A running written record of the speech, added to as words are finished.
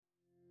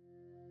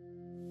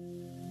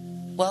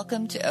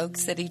Welcome to Oak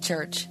City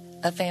Church,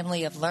 a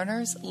family of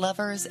learners,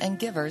 lovers, and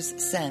givers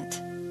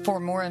sent. For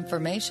more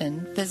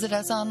information, visit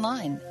us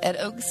online at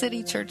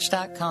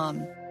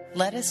oakcitychurch.com.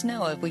 Let us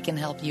know if we can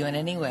help you in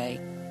any way.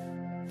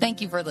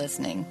 Thank you for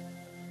listening.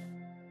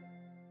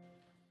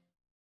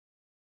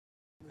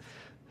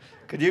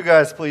 Could you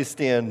guys please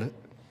stand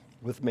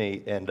with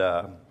me? And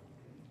I'm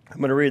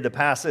going to read the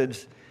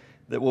passage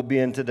that we'll be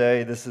in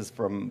today. This is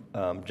from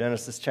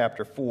Genesis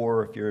chapter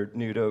 4. If you're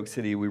new to Oak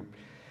City,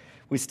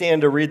 we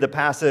stand to read the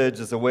passage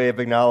as a way of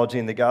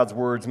acknowledging that God's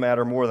words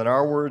matter more than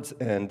our words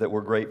and that we're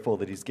grateful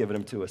that he's given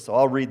them to us. So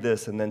I'll read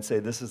this and then say,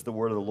 this is the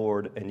word of the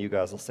Lord, and you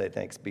guys will say,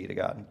 thanks be to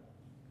God.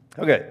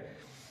 Okay.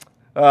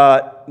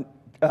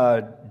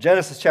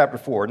 Genesis chapter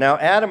 4. Now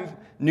Adam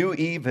knew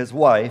Eve, his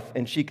wife,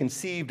 and she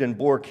conceived and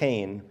bore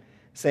Cain,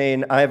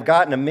 saying, I have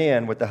gotten a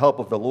man with the help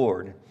of the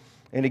Lord.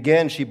 And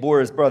again she bore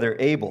his brother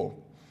Abel.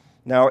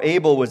 Now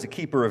Abel was a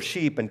keeper of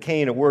sheep, and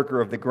Cain a worker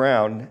of the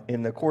ground.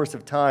 In the course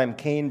of time,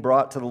 Cain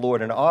brought to the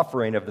Lord an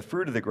offering of the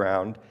fruit of the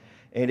ground,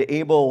 and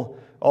Abel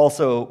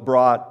also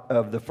brought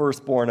of the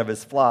firstborn of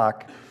his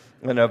flock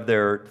and of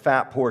their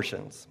fat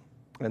portions.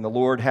 And the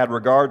Lord had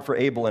regard for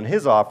Abel and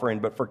his offering,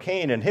 but for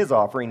Cain and his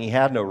offering he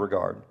had no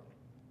regard.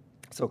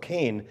 So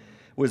Cain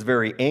was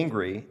very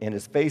angry, and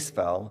his face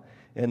fell.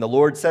 And the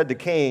Lord said to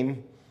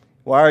Cain,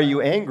 why are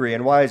you angry,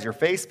 and why is your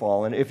face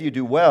fallen? If you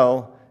do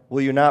well, will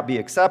you not be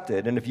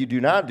accepted? And if you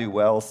do not do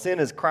well, sin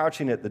is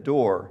crouching at the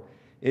door.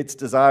 Its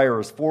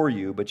desire is for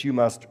you, but you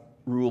must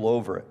rule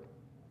over it.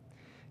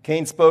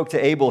 Cain spoke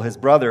to Abel, his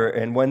brother,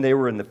 and when they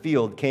were in the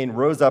field, Cain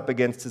rose up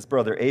against his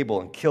brother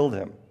Abel and killed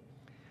him.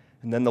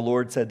 And then the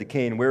Lord said to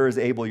Cain, where is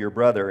Abel your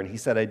brother? And he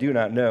said, I do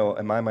not know.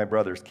 Am I my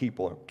brother's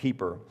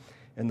keeper?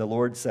 And the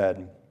Lord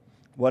said,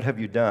 what have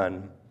you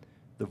done?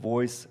 The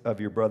voice of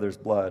your brother's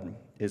blood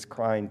is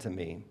crying to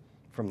me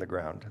from the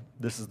ground.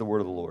 This is the word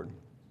of the Lord.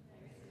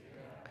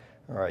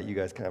 All right, you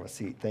guys can have a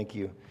seat. Thank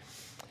you.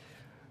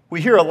 We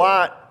hear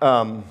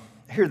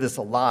this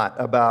a lot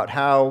about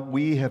how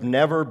we have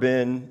never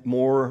been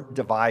more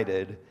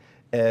divided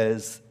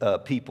as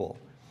people.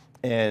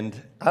 And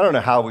I don't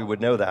know how we would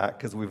know that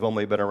because we've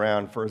only been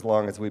around for as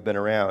long as we've been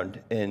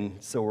around. And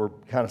so we're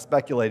kind of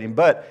speculating.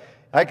 But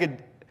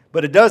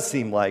it does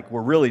seem like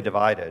we're really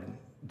divided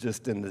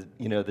just in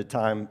the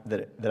time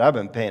that I've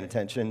been paying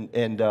attention.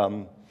 And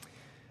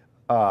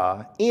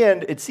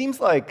it seems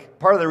like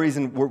part of the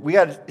reason we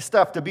had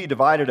stuff to be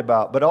divided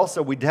about, but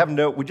also we don't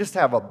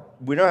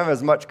have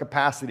as much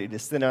capacity to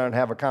sit down and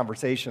have a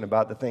conversation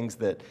about the things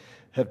that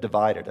have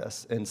divided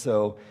us. And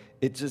so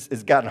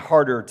it's gotten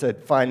harder to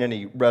find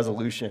any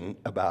resolution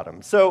about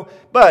them. So,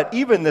 but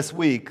even this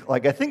week,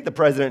 I think the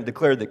president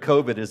declared that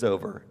COVID is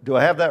over. Do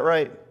I have that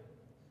right?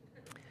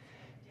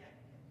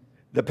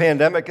 The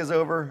pandemic is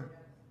over?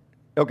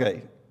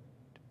 Okay.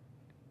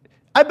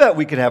 I bet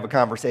we could have a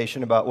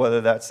conversation about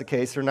whether that's the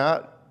case or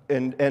not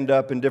and end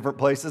up in different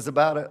places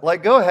about it.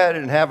 Go ahead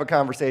and have a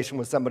conversation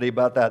with somebody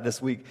about that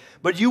this week.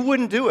 But you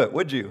wouldn't do it,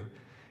 would you?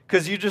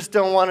 Because you just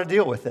don't want to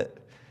deal with it.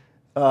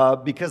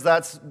 Because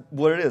that's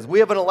what it is. We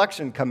have an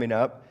election coming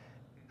up.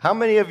 How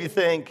many of you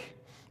think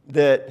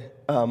that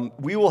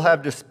we will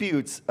have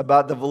disputes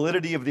about the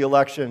validity of the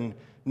election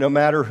no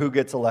matter who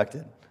gets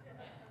elected?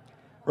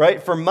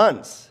 Right? For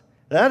months.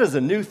 That is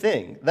a new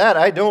thing.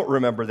 I don't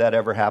remember that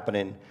ever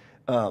happening.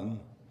 As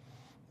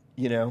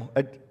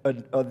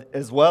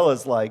well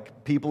as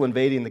people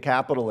invading the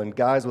Capitol and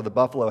guys with a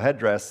buffalo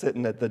headdress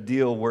sitting at the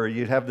deal where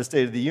you'd have the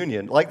State of the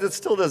Union. That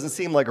still doesn't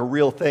seem like a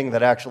real thing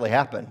that actually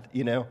happened,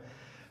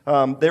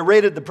 They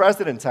raided the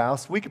president's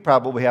house. We could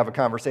probably have a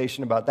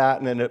conversation about that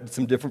and then at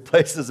some different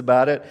places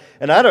about it.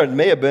 And it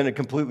may have been a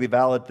completely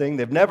valid thing.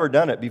 They've never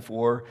done it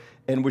before,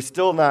 and we're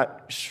still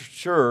not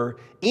sure.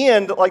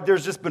 And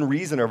there's just been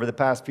reason over the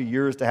past few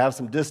years to have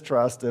some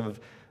distrust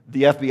of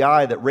the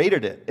FBI that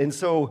raided it. And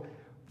so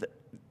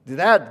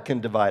that can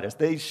divide us.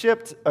 They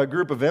shipped a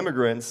group of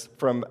immigrants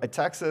from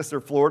Texas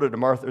or Florida to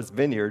Martha's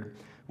Vineyard.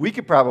 We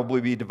could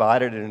probably be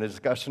divided in a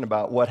discussion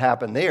about what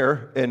happened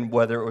there and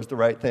whether it was the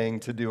right thing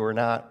to do or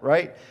not,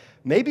 right?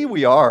 Maybe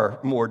we are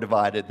more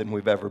divided than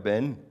we've ever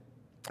been.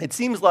 It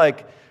seems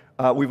like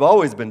we've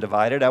always been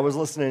divided. I was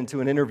listening to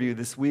an interview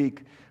this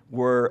week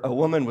where a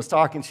woman was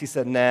talking. She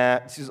said,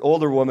 she's an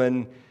older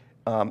woman,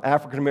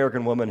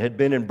 African-American woman, had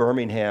been in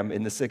Birmingham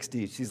in the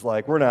 60s. She's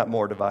like, we're not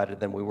more divided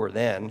than we were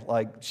then.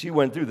 She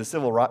went through the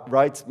civil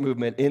rights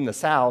movement in the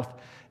South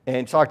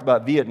and talked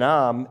about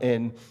Vietnam,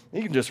 and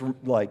you can just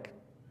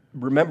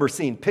remember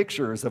seeing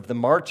pictures of the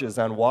marches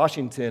on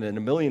Washington and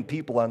 1 million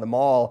people on the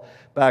mall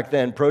back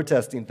then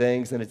protesting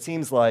things, and it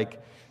seems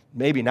like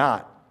maybe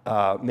not.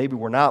 Maybe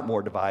we're not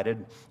more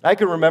divided. I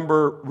can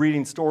remember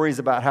reading stories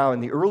about how in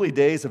the early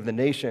days of the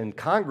nation,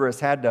 Congress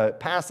had to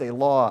pass a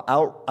law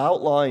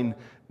outlawing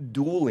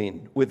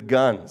dueling with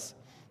guns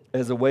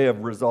as a way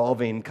of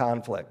resolving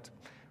conflict,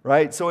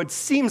 right? So it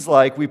seems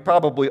like we've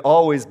probably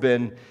always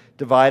been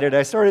divided.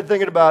 I started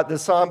thinking about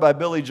this song by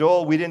Billy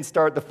Joel, We Didn't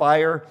Start the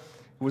Fire.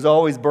 It was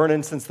always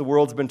burning since the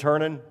world's been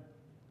turning.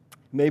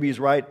 Maybe he's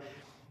right.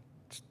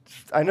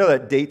 I know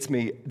that dates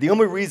me. The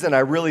only reason I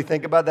really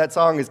think about that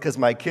song is because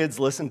my kids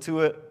listen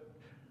to it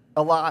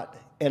a lot,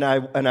 and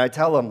I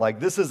tell them, like,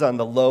 this is on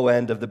the low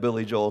end of the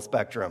Billy Joel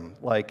spectrum.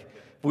 Like,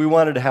 if we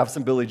wanted to have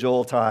some Billy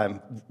Joel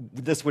time,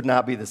 this would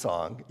not be the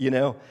song, you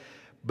know?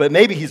 But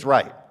maybe he's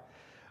right.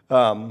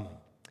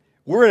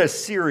 We're in a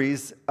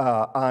series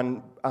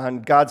on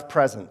God's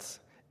presence.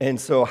 And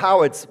so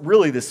how it's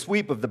really the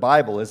sweep of the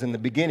Bible is in the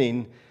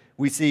beginning,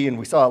 we see, and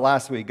we saw it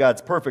last week,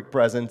 God's perfect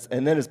presence,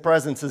 and then his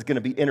presence is going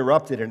to be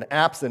interrupted and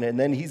absent, and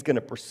then he's going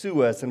to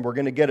pursue us, and we're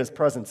going to get his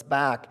presence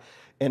back.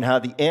 And how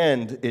the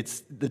end,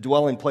 it's the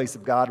dwelling place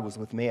of God was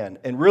with man.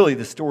 And really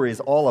the story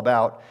is all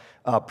about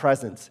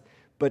presence.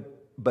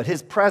 But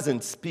his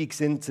presence speaks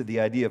into the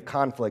idea of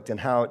conflict and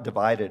how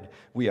divided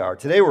we are.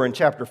 Today we're in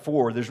chapter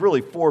 4. There's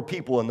really 4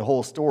 people in the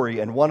whole story,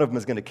 and one of them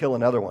is going to kill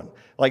another one.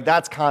 Like,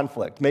 that's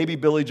conflict. Maybe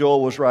Billy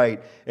Joel was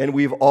right, and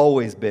we've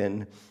always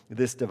been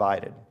this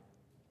divided.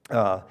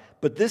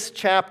 But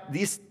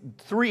these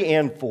 3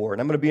 and 4,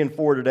 and I'm going to be in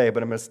 4 today,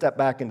 but I'm going to step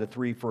back into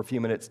 3 for a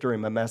few minutes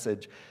during my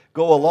message,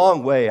 go a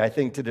long way, I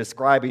think, to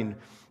describing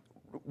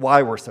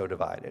why we're so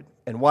divided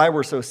and why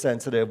we're so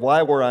sensitive,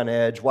 why we're on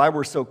edge, why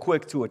we're so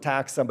quick to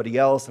attack somebody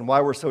else, and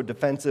why we're so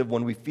defensive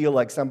when we feel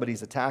like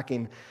somebody's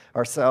attacking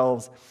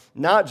ourselves,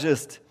 not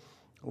just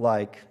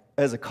like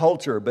as a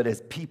culture, but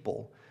as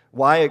people.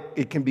 Why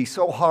it can be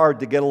so hard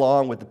to get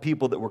along with the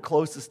people that we're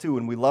closest to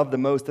and we love the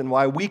most, and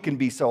why we can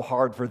be so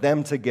hard for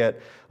them to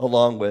get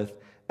along with.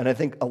 And I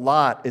think a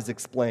lot is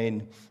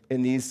explained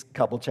in these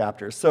couple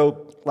chapters.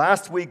 So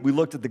last week we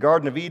looked at the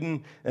Garden of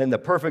Eden and the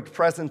perfect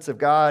presence of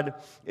God.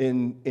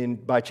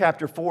 By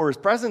chapter 4, his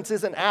presence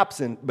isn't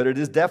absent, but it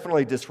is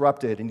definitely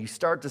disrupted. And you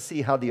start to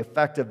see how the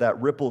effect of that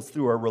ripples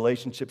through our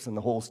relationships in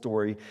the whole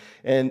story.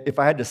 And if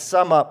I had to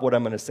sum up what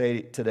I'm going to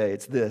say today,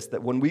 it's this: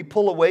 that when we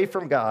pull away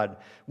from God,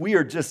 we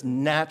are just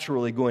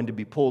naturally going to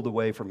be pulled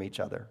away from each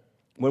other.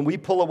 When we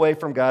pull away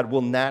from God,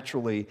 we'll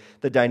naturally,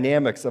 the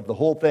dynamics of the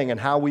whole thing and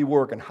how we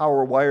work and how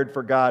we're wired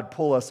for God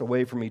pull us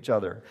away from each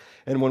other.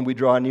 And when we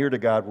draw near to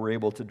God, we're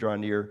able to draw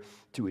near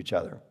to each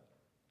other.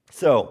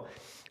 So,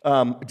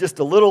 just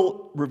a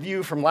little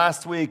review from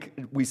last week.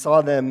 We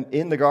saw them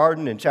in the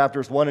garden in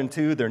chapters 1 and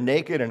 2. They're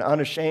naked and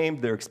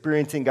unashamed. They're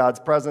experiencing God's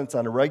presence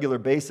on a regular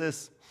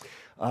basis.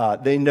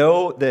 They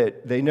know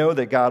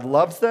that God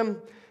loves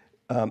them.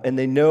 And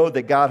they know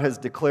that God has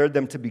declared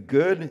them to be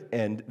good,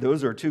 and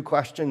those are 2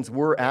 questions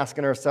we're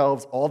asking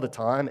ourselves all the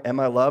time. Am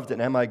I loved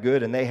and am I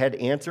good? And they had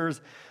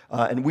answers,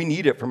 and we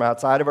need it from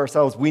outside of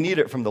ourselves. We need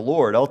it from the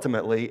Lord,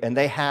 ultimately, and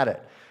they had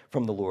it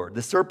from the Lord.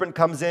 The serpent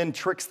comes in,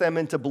 tricks them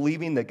into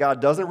believing that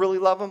God doesn't really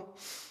love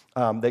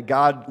them, that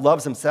God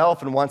loves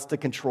himself and wants to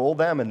control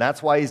them, and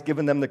that's why he's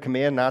given them the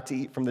command not to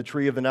eat from the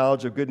tree of the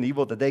knowledge of good and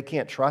evil, that they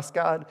can't trust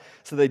God.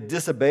 So they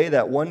disobey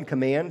that one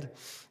command,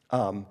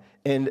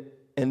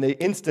 and they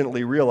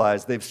instantly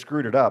realize they've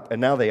screwed it up,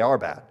 and now they are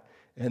bad.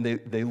 And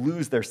they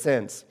lose their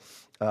sense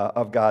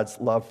of God's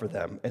love for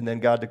them. And then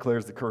God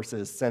declares the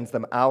curses, sends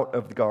them out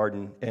of the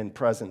garden, and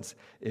presence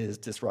is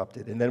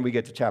disrupted. And then we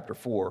get to chapter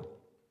 4.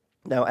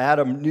 Now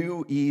Adam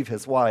knew Eve,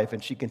 his wife,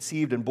 and she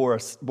conceived and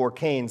bore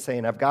Cain,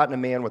 saying, I've gotten a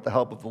man with the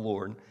help of the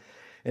Lord.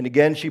 And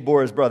again she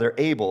bore his brother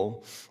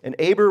Abel. And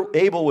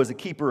Abel was a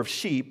keeper of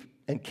sheep,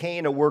 and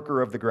Cain a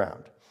worker of the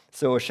ground.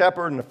 So a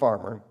shepherd and a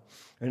farmer.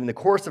 And in the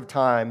course of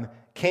time,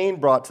 Cain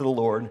brought to the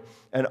Lord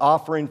an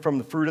offering from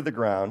the fruit of the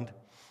ground,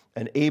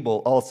 and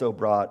Abel also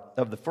brought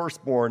of the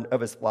firstborn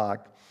of his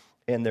flock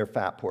and their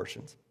fat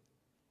portions.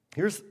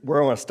 Here's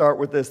where I want to start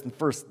with this and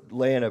first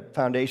laying a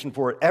foundation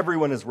for it.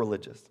 Everyone is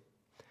religious.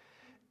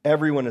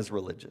 Everyone is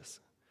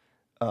religious.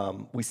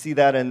 We see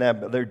that in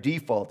them. Their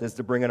default is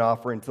to bring an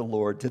offering to the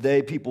Lord.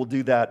 Today, people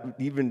do that.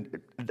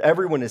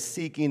 Everyone is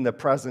seeking the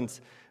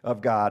presence of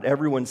God.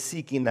 Everyone's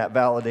seeking that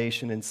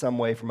validation in some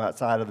way from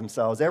outside of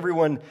themselves.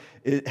 Everyone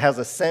has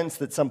a sense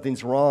that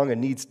something's wrong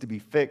and needs to be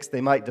fixed. They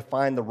might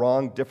define the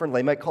wrong differently.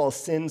 They might call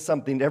sin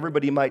something.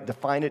 Everybody might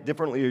define it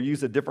differently or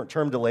use a different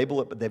term to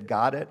label it, but they've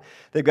got it.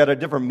 They've got a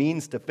different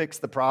means to fix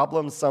the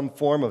problem, some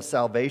form of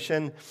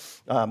salvation.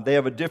 They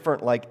have a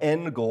different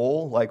end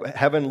goal. Like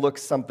heaven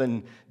looks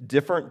something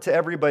different to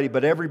everybody,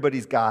 but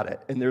everybody's got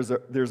it. And there's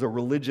a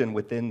religion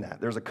within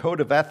that. There's a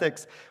code of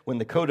ethics. When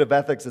the code of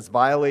ethics is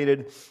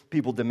violated,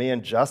 people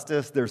demand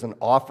justice. There's an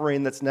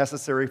offering that's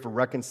necessary for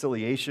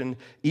reconciliation,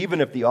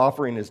 even if the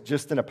offering is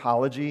just an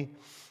apology.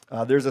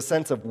 There's a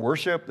sense of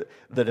worship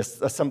that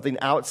is something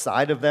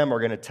outside of them are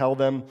going to tell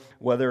them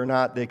whether or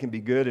not they can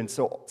be good. And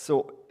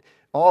so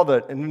all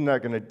the, and I'm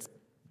not going to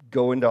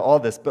go into all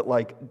this, but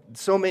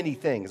so many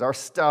things. Our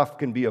stuff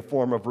can be a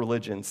form of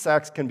religion.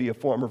 Sex can be a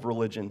form of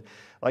religion.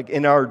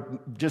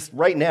 Just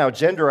right now,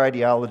 gender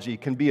ideology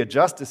can be a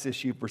justice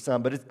issue for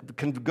some, but it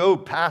can go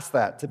past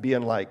that to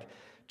being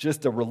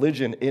just a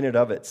religion in and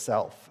of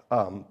itself.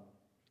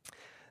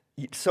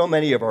 So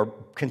many of our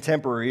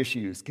contemporary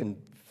issues can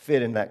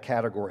fit in that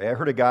category. I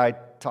heard a guy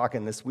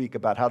talking this week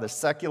about how the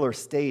secular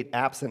state,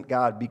 absent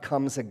God,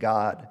 becomes a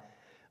God.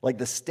 Like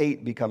the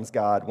state becomes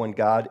God when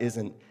God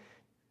isn't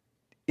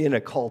in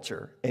a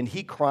culture. And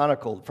he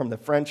chronicled from the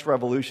French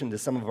Revolution to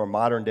some of our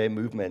modern day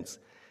movements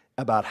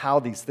about how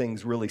these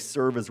things really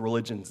serve as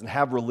religions and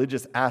have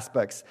religious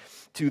aspects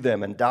to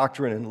them, and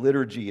doctrine and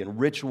liturgy and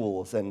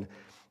rituals and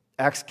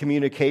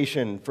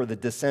excommunication for the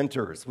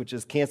dissenters, which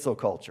is cancel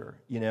culture,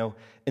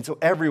 And so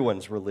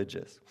everyone's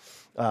religious.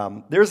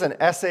 There's an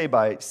essay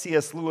by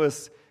C.S.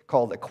 Lewis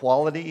called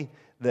Equality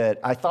that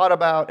I thought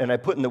about and I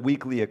put in the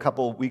weekly a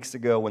couple weeks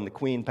ago when the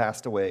Queen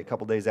passed away, a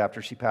couple days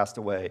after she passed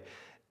away.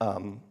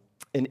 And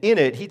in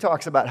it, he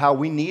talks about how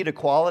we need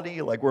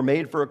equality, like we're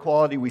made for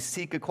equality, we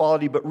seek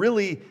equality, but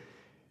really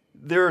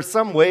there are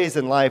some ways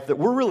in life that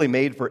we're really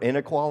made for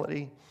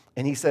inequality.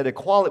 And he said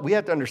equality, we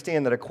have to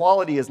understand that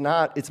equality is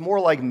not, it's more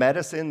like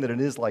medicine than it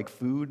is like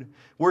food.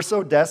 We're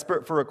so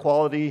desperate for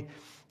equality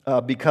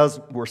because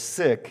we're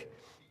sick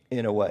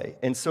in a way.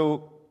 And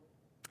so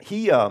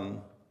he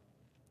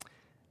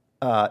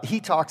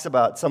talks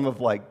about some of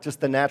like just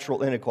the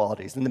natural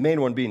inequalities, and the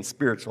main one being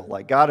spiritual,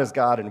 like God is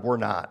God and we're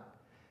not.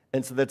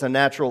 And so that's a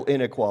natural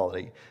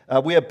inequality.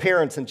 We have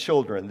parents and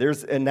children.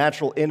 There's a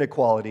natural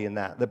inequality in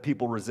that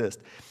people resist.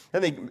 I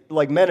think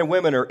like men and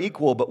women are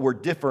equal, but we're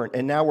different.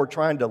 And now we're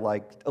trying to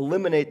like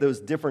eliminate those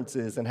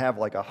differences and have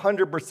like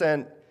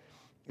 100%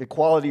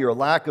 equality or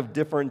lack of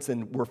difference,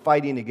 and we're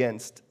fighting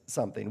against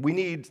something. We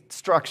need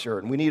structure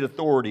and we need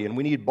authority and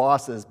we need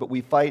bosses, but we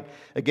fight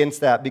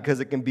against that because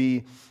it can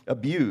be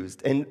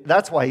abused. And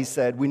that's why he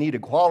said we need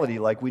equality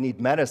like we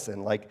need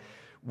medicine. Like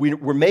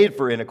we're made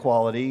for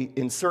inequality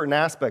in certain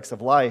aspects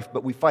of life,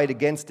 but we fight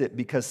against it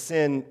because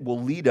sin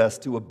will lead us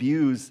to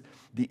abuse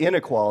the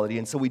inequality,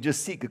 and so we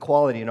just seek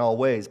equality in all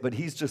ways. But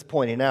he's just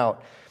pointing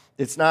out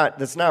that's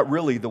not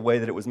really the way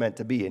that it was meant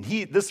to be. And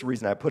this is the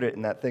reason I put it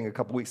in that thing a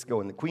couple weeks ago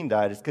when the Queen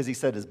died, is because he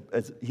said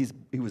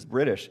he was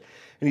British,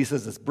 and he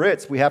says as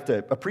Brits we have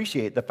to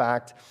appreciate the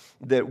fact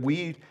that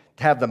we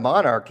have the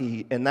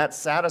monarchy, and that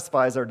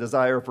satisfies our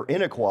desire for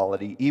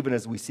inequality even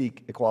as we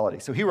seek equality.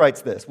 So he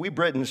writes this: we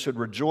Britons should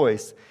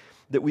rejoice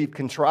that we've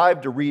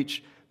contrived to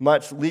reach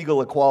much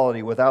legal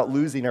equality without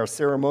losing our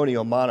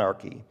ceremonial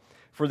monarchy.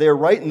 For there,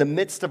 right in the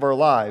midst of our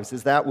lives,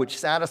 is that which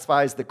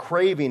satisfies the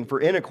craving for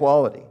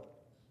inequality.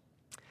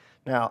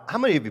 Now, how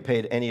many of you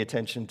paid any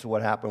attention to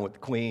what happened with the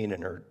Queen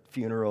and her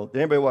funeral? Did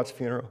anybody watch the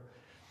funeral?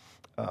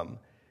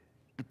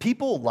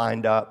 People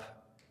lined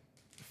up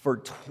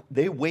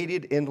they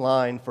waited in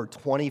line for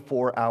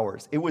 24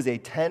 hours. It was a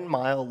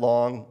 10-mile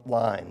long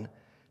line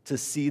to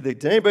see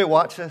did anybody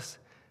watch this?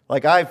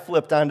 Like I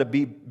flipped onto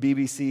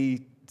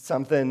BBC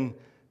something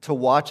to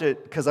watch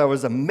it because I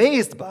was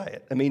amazed by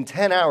it. I mean,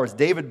 10 hours.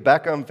 David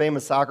Beckham,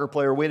 famous soccer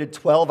player, waited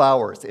 12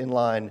 hours in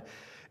line.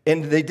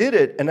 And they did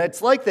it, and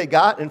it's like they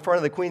got in front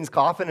of the Queen's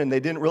coffin and they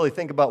didn't really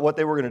think about what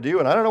they were going to do.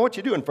 And I don't know what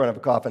you do in front of a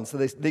coffin. So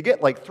they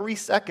get like 3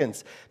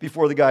 seconds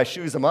before the guy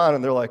shoos them on,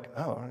 and they're like,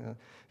 oh.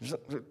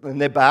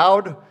 And they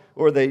bowed,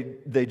 or they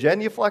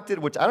genuflected,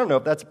 which I don't know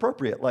if that's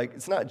appropriate. Like,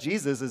 it's not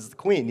Jesus, it's the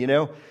Queen,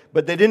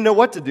 But they didn't know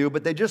what to do,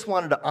 but they just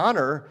wanted to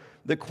honor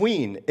the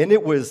Queen. And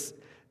it was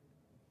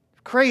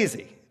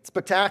crazy.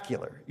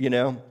 Spectacular,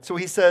 So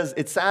he says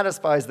it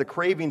satisfies the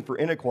craving for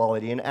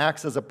inequality and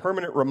acts as a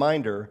permanent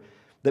reminder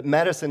that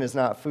medicine is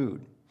not food.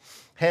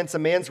 Hence, a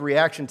man's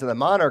reaction to the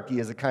monarchy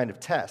is a kind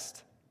of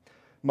test.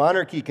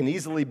 Monarchy can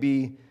easily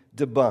be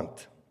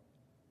debunked,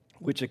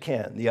 which it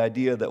can. The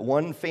idea that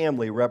one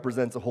family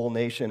represents a whole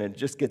nation and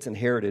just gets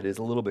inherited is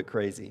a little bit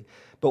crazy.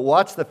 But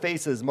watch the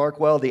faces, mark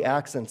well the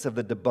accents of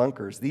the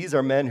debunkers. These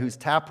are men whose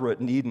taproot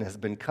in Eden has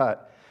been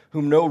cut,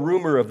 whom no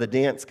rumor of the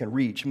dance can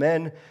reach,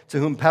 men to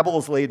whom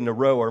pebbles laid in a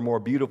row are more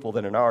beautiful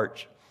than an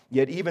arch.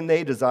 Yet even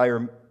if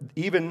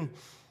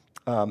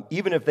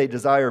they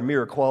desire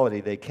mere equality,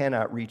 they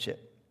cannot reach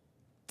it.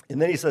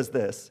 And then he says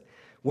this: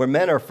 where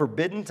men are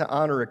forbidden to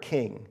honor a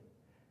king,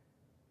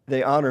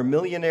 they honor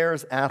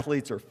millionaires,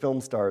 athletes, or film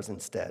stars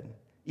instead.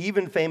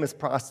 Even famous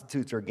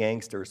prostitutes or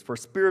gangsters, for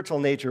spiritual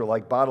nature,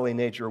 like bodily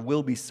nature,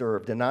 will be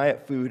served. Deny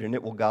it food, and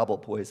it will gobble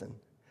poison.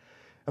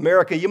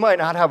 America, you might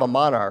not have a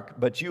monarch,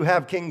 but you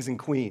have kings and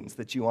queens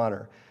that you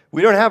honor.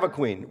 We don't have a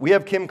queen. We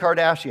have Kim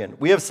Kardashian.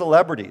 We have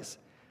celebrities,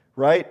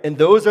 right? And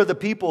those are the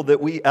people that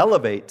we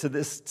elevate to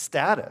this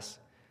status.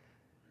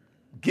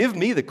 Give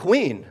me the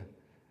Queen.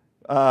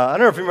 I don't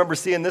know if you remember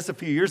seeing this a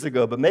few years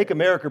ago, but make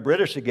America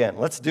British again.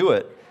 Let's do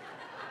it.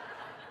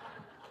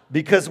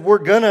 Because we're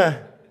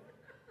gonna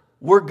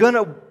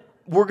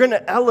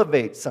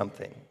elevate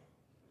something,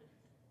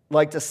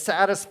 like to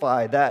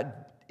satisfy that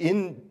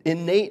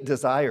innate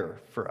desire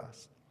for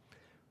us.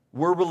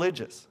 We're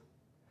religious.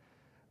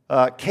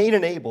 Cain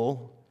and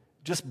Abel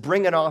just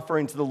bring an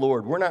offering to the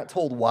Lord. We're not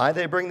told why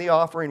they bring the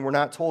offering. We're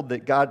not told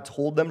that God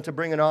told them to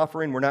bring an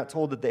offering. We're not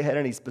told that they had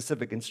any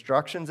specific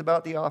instructions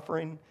about the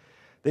offering.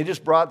 They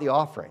just brought the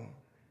offering.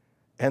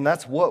 And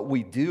that's what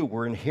we do.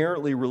 We're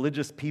inherently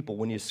religious people.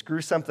 When you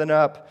screw something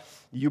up,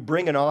 you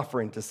bring an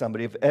offering to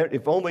somebody,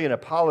 if only an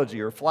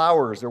apology or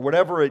flowers or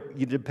whatever,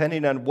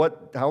 depending on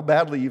how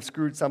badly you've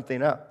screwed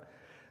something up.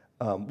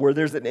 Where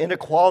there's an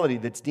inequality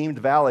that's deemed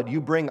valid,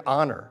 you bring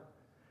honor.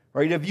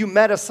 Right? If you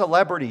met a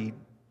celebrity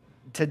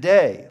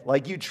today,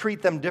 like you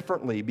treat them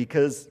differently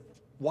because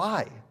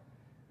Why?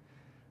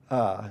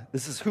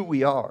 This is who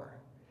we are.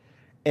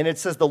 And it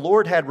says, the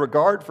Lord had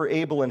regard for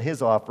Abel and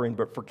his offering,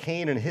 but for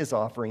Cain and his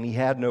offering, he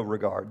had no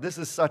regard. This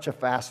is such a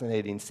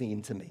fascinating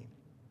scene to me.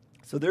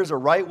 So there's a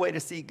right way to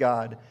seek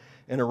God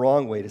and a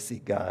wrong way to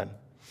seek God.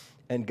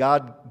 And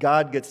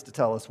God gets to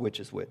tell us which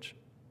is which.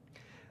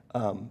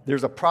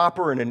 There's a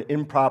proper and an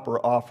improper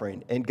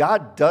offering. And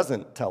God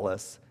doesn't tell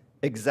us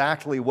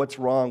exactly what's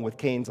wrong with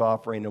Cain's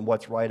offering and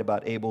what's right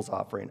about Abel's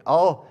offering.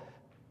 I'll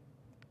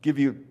give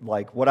you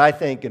like what I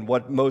think and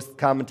what most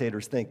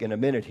commentators think in a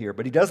minute here,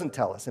 but he doesn't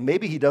tell us. And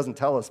maybe he doesn't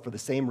tell us for the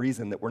same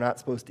reason that we're not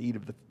supposed to eat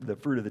of the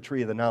fruit of the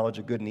tree of the knowledge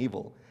of good and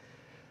evil.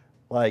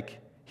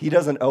 Like, he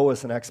doesn't owe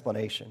us an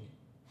explanation.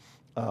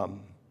 I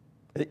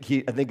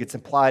think it's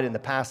implied in the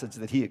passage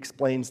that he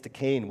explains to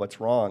Cain what's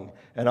wrong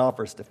and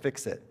offers to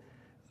fix it.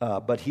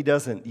 But he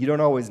doesn't. You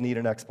don't always need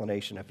an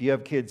explanation. If you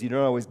have kids, you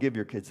don't always give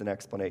your kids an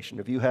explanation.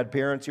 If you had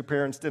parents, your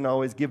parents didn't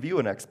always give you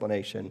an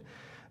explanation.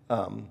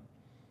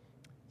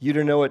 You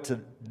don't know it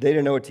they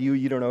don't know it to you,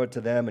 you don't know it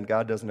to them, and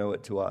God doesn't know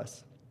it to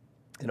us.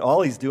 And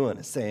all he's doing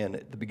is saying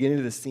at the beginning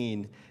of the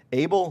scene,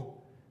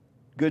 Abel,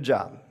 good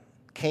job.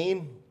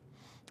 Cain,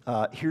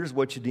 here's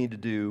what you need to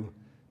do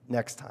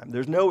next time.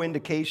 There's no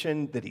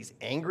indication that he's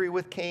angry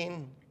with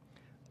Cain.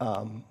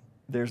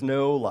 There's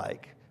no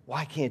like,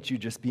 why can't you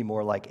just be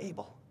more like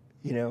Abel?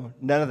 You know,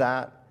 none of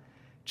that.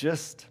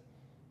 Just,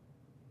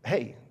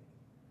 hey,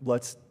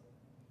 let's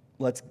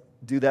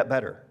do that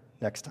better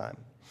next time.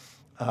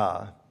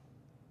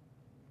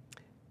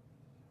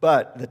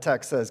 But the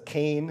text says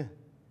Cain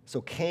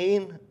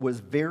was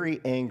very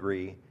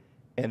angry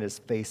and his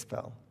face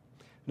fell.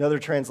 Another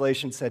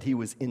translation said he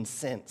was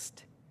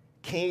incensed.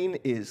 Cain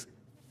is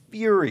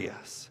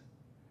furious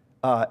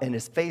and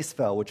his face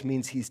fell, which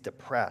means he's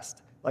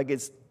depressed. Like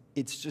it's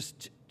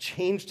just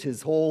changed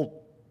his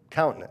whole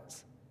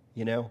countenance,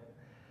 you know?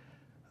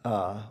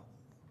 And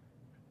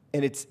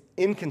it's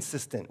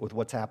inconsistent with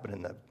what's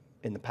happened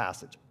in the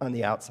passage on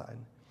the outside.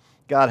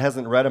 God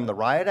hasn't read him the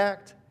riot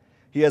act.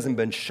 He hasn't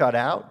been shut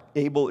out.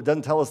 It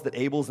doesn't tell us that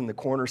Abel's in the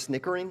corner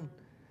snickering.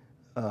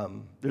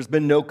 There's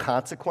been no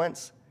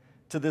consequence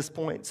to this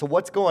point. So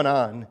what's going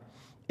on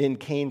in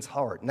Cain's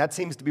heart? And that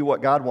seems to be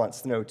what God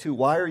wants to know too.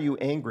 Why are you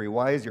angry?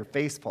 Why is your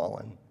face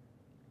fallen?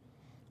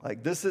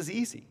 Like, this is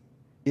easy.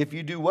 If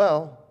you do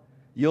well,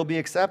 you'll be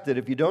accepted.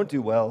 If you don't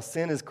do well,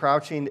 sin is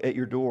crouching at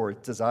your door.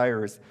 Its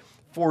desires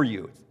for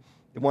you.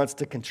 It wants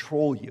to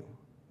control you,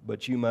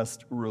 but you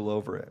must rule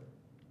over it.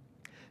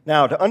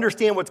 Now, to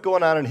understand what's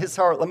going on in his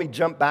heart, let me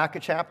jump back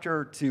a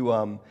chapter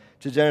to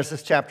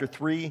Genesis chapter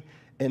 3.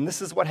 And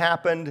this is what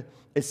happened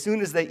as soon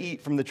as they eat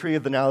from the tree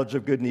of the knowledge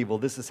of good and evil.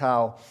 This is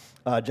how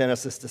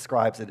Genesis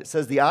describes it. It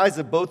says, the eyes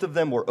of both of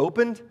them were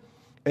opened,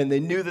 and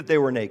they knew that they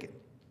were naked.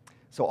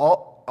 So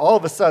all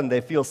of a sudden, they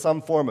feel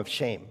some form of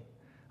shame.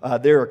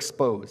 They're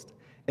exposed.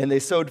 And they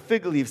sewed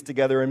fig leaves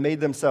together and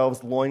made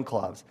themselves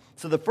loincloths.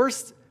 So the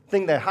first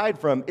thing they hide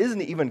from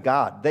isn't even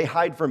God. They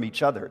hide from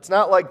each other. It's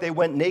not like they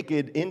went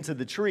naked into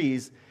the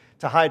trees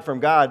to hide from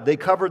God. They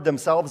covered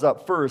themselves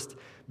up first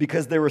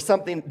because there was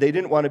something they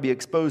didn't want to be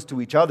exposed to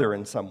each other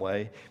in some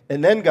way.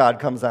 And then God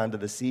comes onto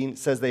the scene. It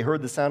says they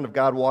heard the sound of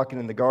God walking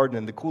in the garden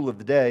in the cool of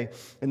the day,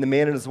 and the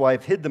man and his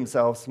wife hid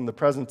themselves from the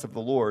presence of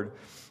the Lord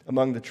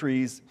among the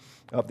trees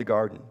of the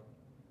garden.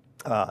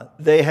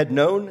 They had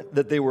known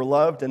that they were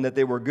loved and that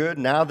they were good.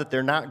 Now that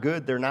they're not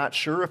good, they're not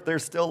sure if they're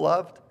still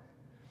loved.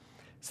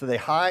 So they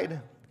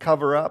hide,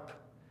 cover up,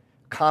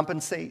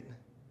 compensate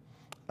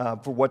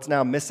for what's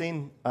now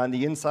missing on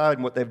the inside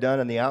and what they've done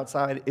on the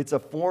outside. It's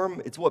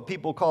what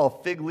people call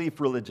fig leaf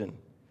religion.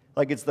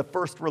 Like it's the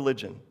first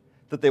religion,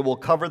 that they will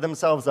cover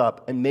themselves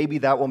up, and maybe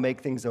that will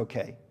make things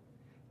okay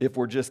if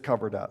we're just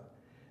covered up.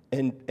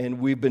 And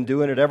we've been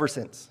doing it ever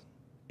since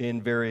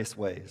in various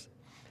ways.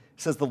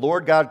 It says, the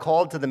Lord God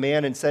called to the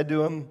man and said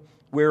to him,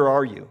 where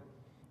are you?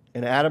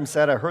 And Adam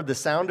said, I heard the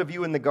sound of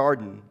you in the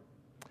garden,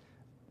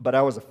 but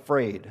I was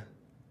afraid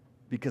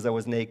because I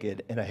was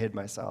naked and I hid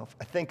myself.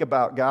 I think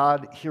about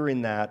God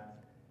hearing that,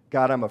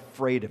 God, I'm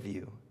afraid of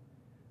you.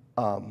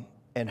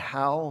 And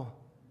how,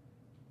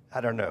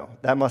 I don't know,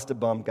 that must have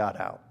bummed God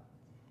out.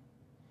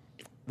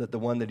 That the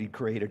one that he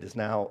created is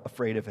now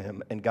afraid of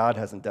him and God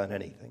hasn't done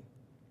anything.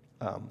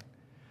 I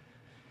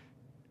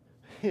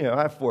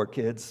have 4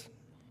 kids.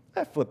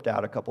 I flipped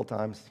out a couple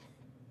times.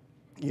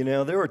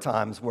 There were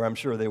times where I'm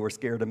sure they were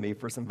scared of me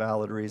for some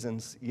valid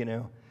reasons,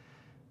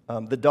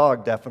 The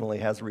dog definitely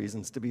has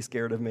reasons to be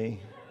scared of me.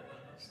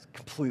 It's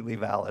completely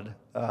valid.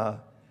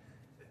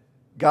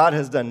 God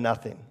has done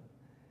nothing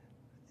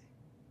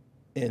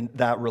in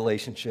that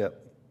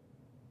relationship,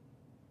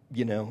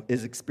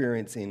 is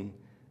experiencing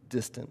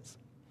distance.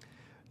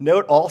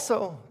 Note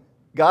also,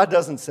 God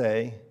doesn't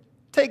say,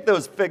 take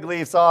those fig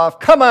leaves off,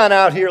 come on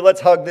out here,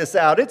 let's hug this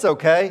out. It's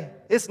okay.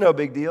 It's no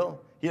big deal.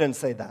 He doesn't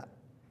say that.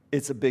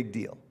 It's a big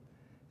deal.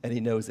 And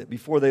he knows it.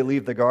 Before they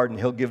leave the garden,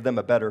 he'll give them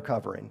a better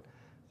covering.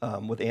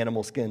 With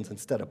animal skins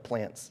instead of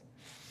plants.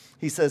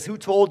 He says, who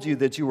told you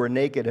that you were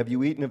naked? Have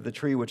you eaten of the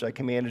tree which I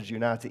commanded you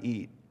not to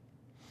eat?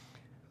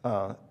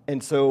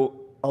 And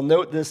so I'll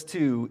note this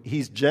too.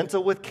 He's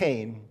gentle with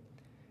Cain,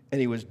 and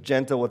he was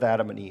gentle with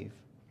Adam and Eve.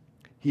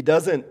 He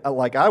doesn't,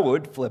 like I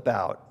would, flip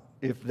out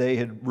if they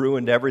had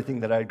ruined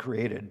everything that I'd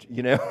created.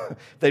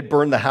 They'd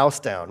burned the house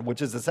down,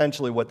 which is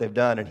essentially what they've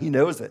done, and he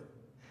knows it.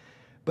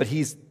 But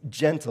he's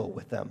gentle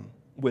with them,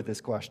 with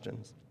his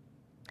questions.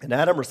 And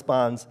Adam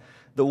responds,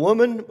 "The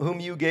woman whom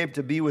you gave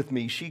to be with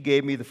me, she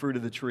gave me the fruit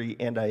of the tree,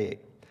 and I ate."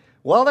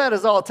 While that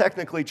is all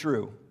technically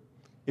true,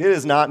 it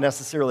is not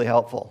necessarily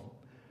helpful,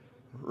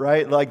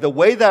 right? Like the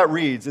way that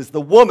reads is, the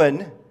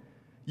woman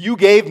you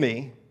gave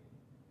me,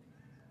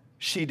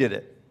 she did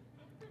it.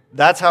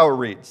 That's how it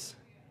reads.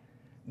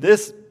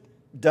 This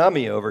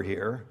dummy over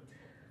here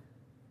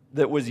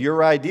that was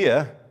your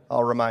idea,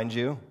 I'll remind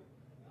you,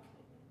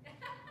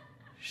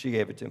 she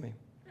gave it to me.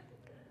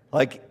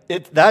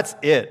 That's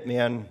it,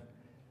 man.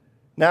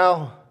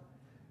 Now,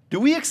 do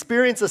we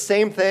experience the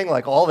same thing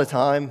like all the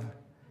time?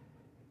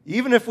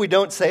 Even if we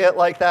don't say it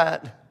like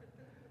that,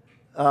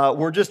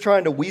 we're just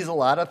trying to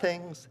weasel out of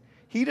things.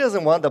 He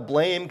doesn't want the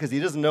blame because he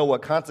doesn't know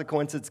what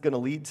consequence it's going to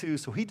lead to,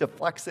 so he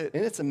deflects it,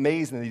 and it's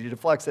amazing that he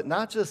deflects it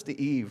not just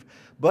to Eve,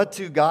 but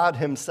to God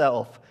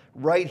himself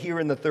right here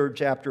in the 3rd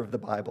chapter of the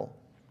Bible.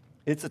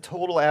 It's a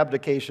total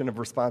abdication of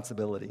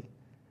responsibility.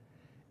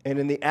 And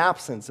in the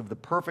absence of the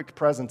perfect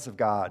presence of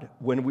God,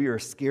 when we are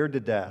scared to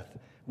death,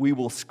 we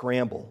will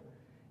scramble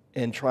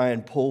and try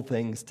and pull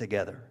things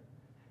together.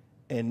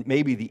 And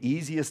maybe the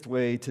easiest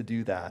way to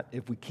do that,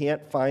 if we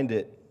can't find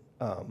it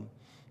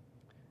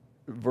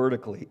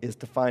vertically, is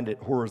to find it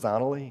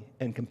horizontally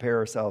and compare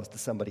ourselves to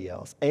somebody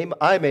else.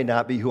 I may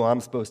not be who I'm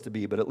supposed to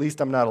be, but at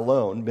least I'm not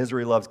alone.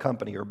 Misery loves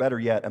company, or better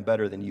yet, I'm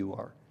better than you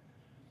are.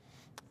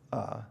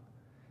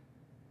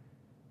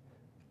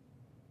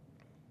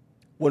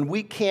 When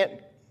we can't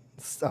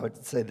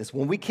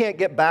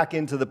get back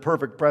into the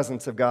perfect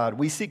presence of God,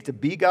 we seek to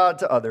be God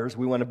to others,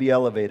 we want to be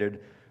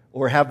elevated,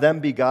 or have them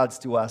be gods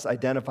to us,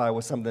 identify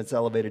with something that's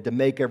elevated to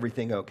make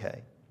everything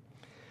okay.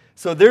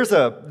 So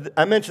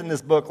I mentioned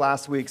this book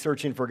last week,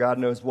 Searching for God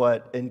Knows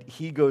What, and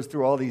he goes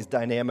through all these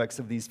dynamics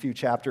of these few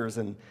chapters,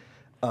 and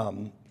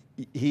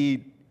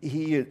he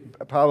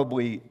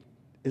probably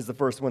is the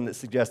first one that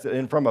suggested,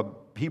 and from a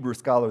Hebrew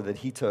scholar that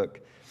he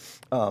took,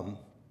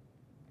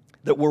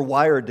 that we're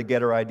wired to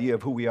get our idea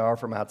of who we are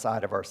from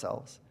outside of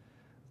ourselves.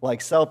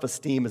 Like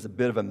self-esteem is a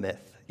bit of a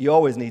myth. You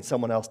always need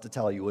someone else to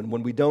tell you, and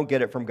when we don't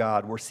get it from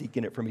God, we're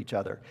seeking it from each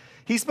other.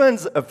 He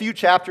spends a few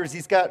chapters,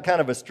 he's got kind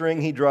of a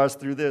string he draws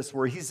through this,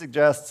 where he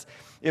suggests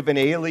if an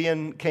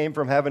alien came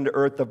from heaven to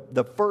earth,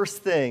 the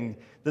first thing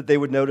that they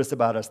would notice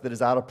about us that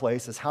is out of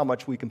place is how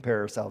much we compare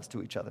ourselves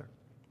to each other.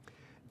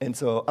 And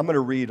so I'm going to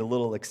read a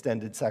little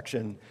extended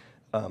section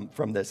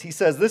from this. He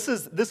says,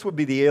 this would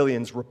be the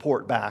aliens'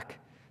 report back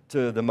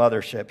to the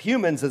mothership.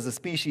 Humans as a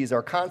species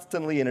are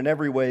constantly and in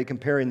every way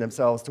comparing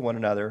themselves to one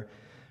another,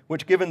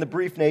 which, given the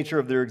brief nature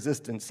of their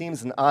existence,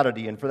 seems an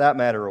oddity and, for that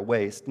matter, a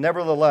waste.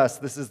 Nevertheless,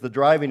 this is the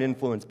driving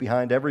influence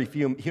behind every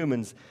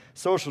human's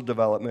social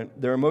development,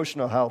 their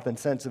emotional health and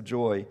sense of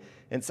joy,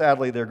 and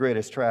sadly, their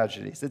greatest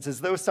tragedies. It's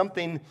as though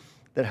something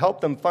that helped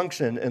them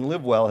function and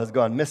live well has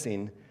gone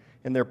missing,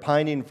 and they're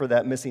pining for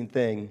that missing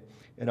thing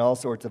in all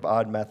sorts of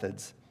odd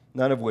methods,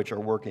 none of which are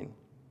working.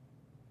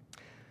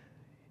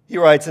 He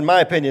writes, in my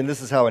opinion,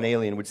 this is how an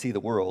alien would see the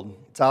world.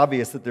 It's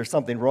obvious that there's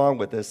something wrong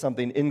with this,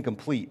 something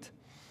incomplete.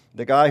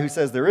 The guy who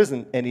says there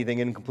isn't anything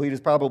incomplete is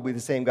probably the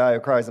same guy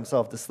who cries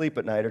himself to sleep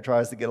at night or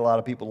tries to get a lot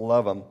of people to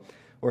love him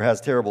or has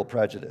terrible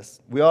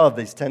prejudice. We all have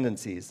these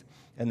tendencies,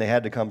 and they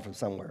had to come from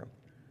somewhere.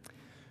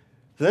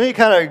 So then he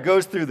kind of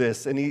goes through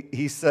this, and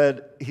he says,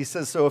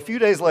 so a few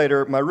days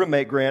later, my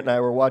roommate Grant and I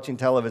were watching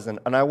television,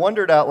 and I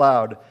wondered out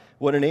loud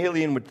what an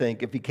alien would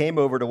think if he came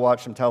over to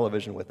watch some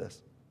television with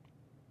us.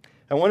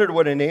 I wondered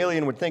what an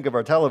alien would think of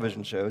our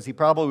television shows. He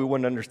probably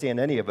wouldn't understand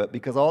any of it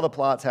because all the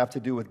plots have to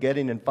do with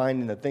getting and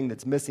finding the thing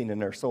that's missing in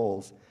their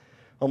souls,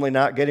 only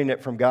not getting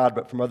it from God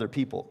but from other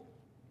people.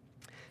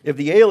 If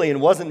the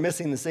alien wasn't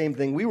missing the same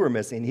thing we were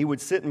missing, he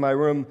would sit in my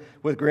room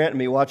with Grant and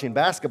me watching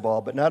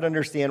basketball but not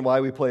understand why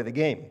we play the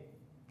game.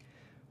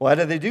 Why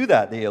do they do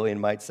that, the alien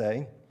might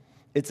say.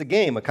 It's a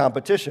game, a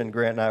competition,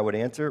 Grant and I would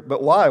answer.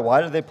 But why?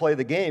 Why do they play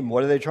the game?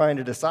 What are they trying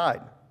to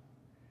decide?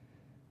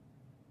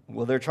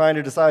 Well, they're trying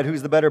to decide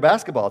who's the better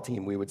basketball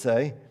team, we would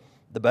say.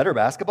 The better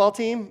basketball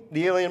team?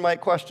 The alien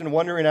might question,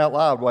 wondering out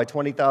loud why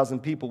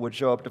 20,000 people would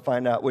show up to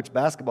find out which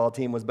basketball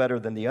team was better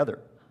than the other.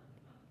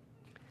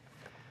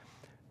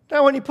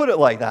 Now, when you put it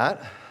like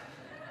that,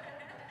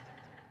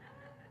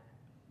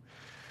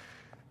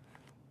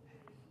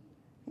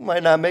 it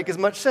might not make as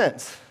much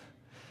sense.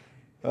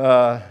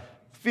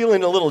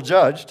 Feeling a little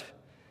judged,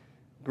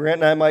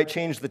 Grant and I might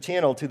change the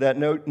channel to that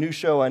new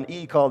show on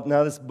E called,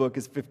 now this book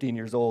is 15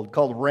 years old,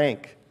 called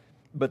Rank.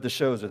 But the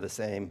shows are the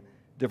same,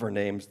 different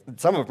names.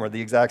 Some of them are the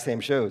exact same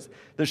shows.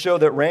 The show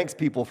that ranks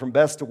people from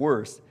best to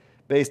worst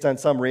based on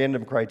some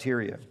random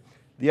criteria.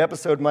 The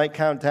episode might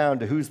count down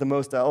to who's the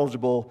most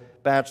eligible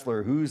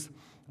bachelor, who's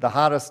the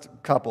hottest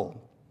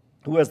couple,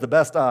 who has the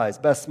best eyes,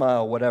 best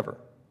smile, whatever.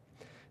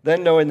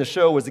 Then, knowing the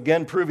show was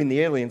again proving the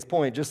aliens'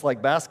 point, just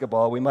like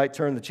basketball, we might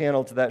turn the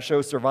channel to that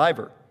show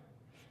Survivor.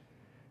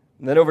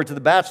 And then over to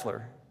The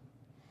Bachelor.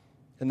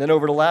 And then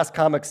over to Last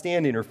Comic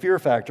Standing or Fear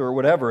Factor or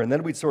whatever. And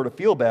then we'd sort of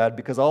feel bad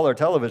because all our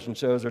television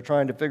shows are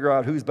trying to figure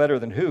out who's better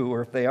than who,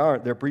 or if they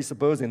aren't, they're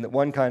presupposing that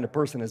one kind of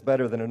person is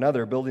better than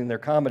another, building their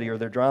comedy or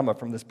their drama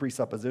from this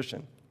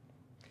presupposition.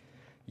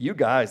 You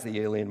guys,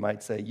 the alien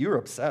might say, you're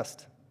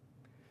obsessed.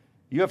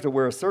 You have to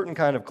wear a certain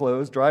kind of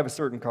clothes, drive a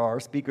certain car,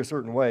 speak a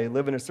certain way,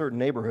 live in a certain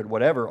neighborhood,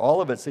 whatever, all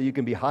of it so you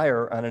can be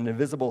higher on an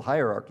invisible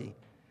hierarchy.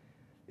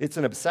 It's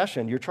an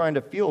obsession. You're trying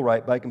to feel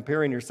right by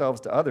comparing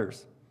yourselves to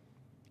others.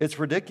 It's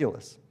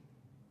ridiculous.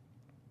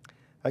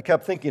 I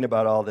kept thinking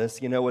about all this,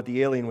 what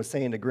the alien was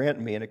saying to Grant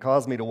and me, and it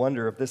caused me to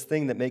wonder if this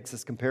thing that makes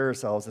us compare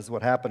ourselves is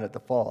what happened at the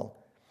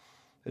fall.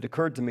 It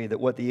occurred to me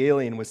that what the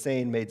alien was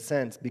saying made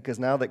sense because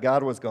now that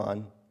God was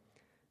gone,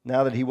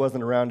 now that he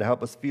wasn't around to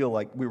help us feel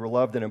like we were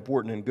loved and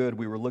important and good,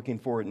 we were looking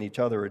for it in each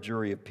other, a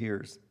jury of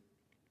peers.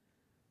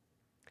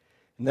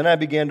 And then I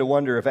began to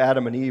wonder if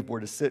Adam and Eve were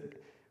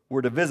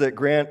to visit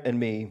Grant and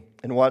me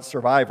and watch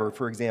Survivor,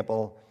 for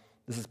example.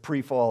 This is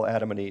pre-fall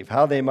Adam and Eve.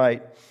 How they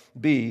might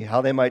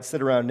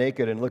sit around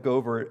naked and look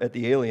over at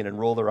the alien and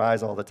roll their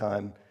eyes all the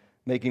time,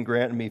 making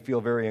Grant and me feel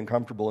very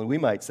uncomfortable. And we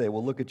might say,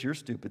 well, look at your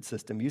stupid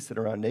system. You sit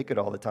around naked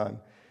all the time.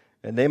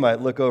 And they might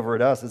look over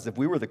at us as if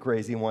we were the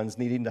crazy ones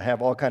needing to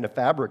have all kind of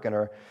fabric in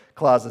our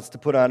closets to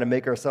put on and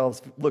make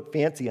ourselves look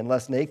fancy and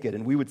less naked.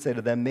 And we would say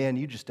to them, man,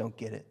 you just don't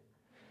get it.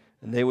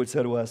 And they would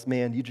say to us,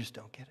 man, you just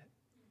don't get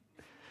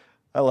it.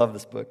 I love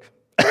this book.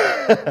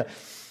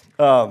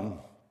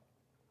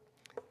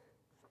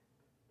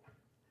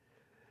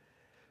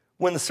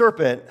 When the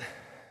serpent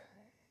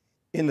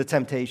in the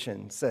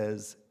temptation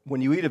says,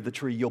 when you eat of the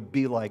tree, you'll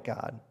be like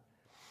God.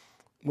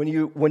 When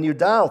you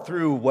dial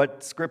through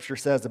what Scripture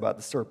says about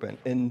the serpent,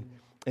 in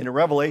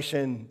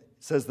Revelation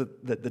it says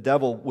that the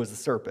devil was the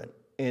serpent.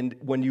 And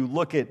when you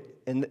look at,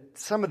 and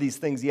some of these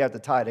things you have to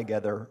tie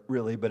together,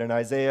 really, but in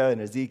Isaiah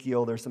and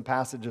Ezekiel, there's some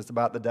passages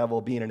about the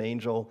devil being an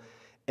angel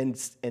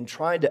and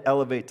trying to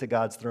elevate to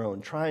God's throne,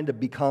 trying to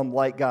become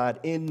like God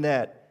in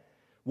that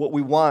what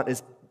we want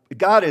is,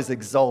 God is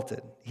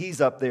exalted. He's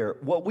up there.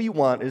 What we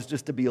want is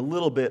just to be a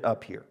little bit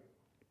up here.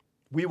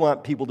 We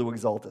want people to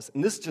exalt us.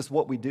 And this is just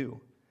what we do.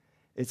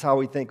 It's how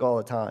we think all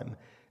the time.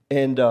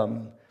 And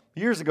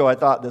years ago, I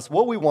thought this.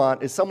 What we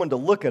want is someone to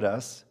look at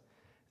us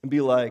and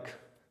be like,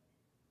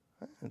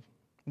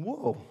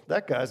 whoa,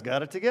 that guy's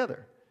got it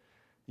together.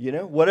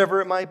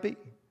 Whatever it might be.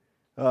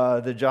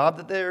 The job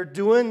that they're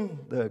doing,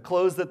 the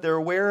clothes that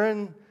they're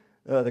wearing,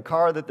 the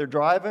car that they're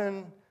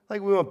driving.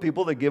 Like, we want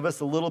people to give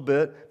us a little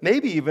bit,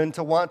 maybe even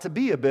to want to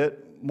be a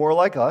bit more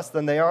like us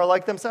than they are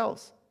like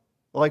themselves.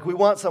 Like, we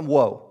want some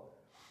whoa.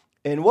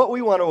 And what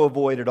we want to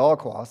avoid at all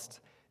costs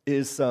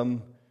is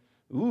some,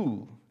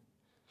 ooh,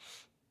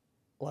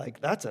 like,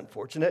 that's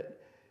unfortunate.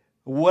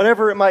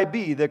 Whatever it might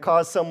be that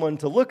caused someone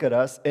to look at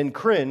us and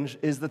cringe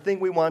is the thing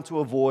we want to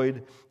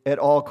avoid at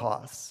all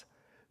costs.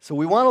 So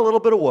we want a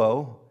little bit of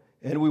woe,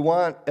 and we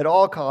want at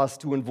all costs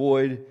to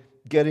avoid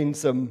getting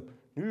some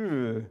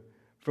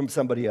from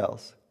somebody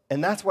else.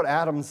 And that's what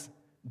Adam's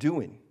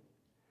doing.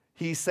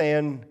 He's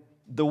saying,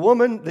 the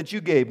woman that you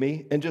gave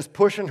me, and just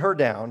pushing her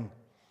down,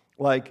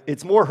 like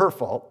it's more her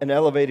fault, and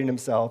elevating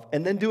himself,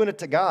 and then doing it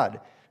to God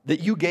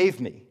that you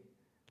gave me.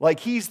 Like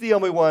he's the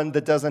only one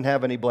that doesn't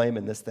have any blame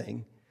in this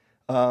thing.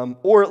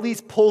 Or at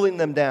least pulling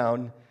them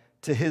down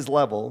to his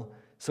level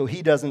so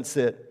he doesn't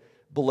sit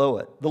below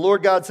it. The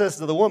Lord God says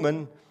to the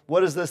woman,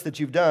 what is this that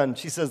you've done?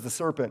 She says the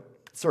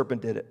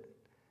serpent did it,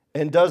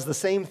 and does the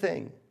same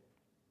thing.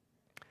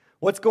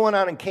 What's going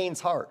on in Cain's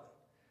heart?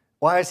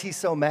 Why is he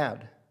so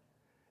mad?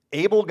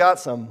 Abel got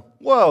some,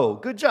 whoa,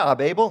 good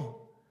job,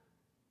 Abel.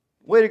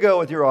 Way to go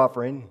with your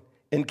offering.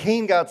 And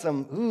Cain got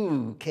some,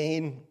 ooh,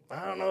 Cain,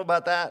 I don't know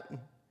about that.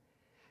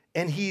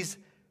 And he's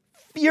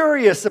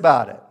furious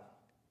about it.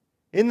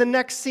 In the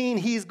next scene,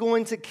 he's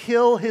going to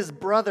kill his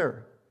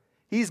brother.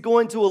 He's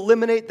going to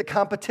eliminate the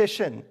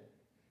competition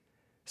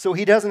so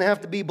he doesn't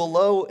have to be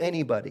below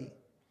anybody.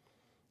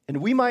 And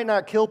we might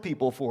not kill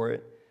people for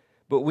it,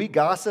 but we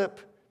gossip,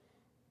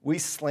 we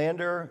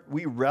slander,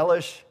 we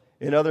relish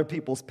in other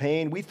people's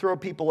pain. We throw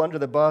people under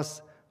the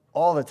bus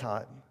all the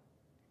time.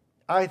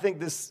 I think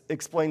this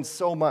explains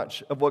so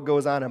much of what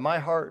goes on in my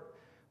heart,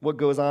 what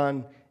goes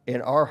on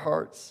in our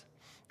hearts.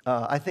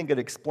 I think it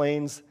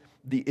explains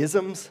the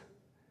isms.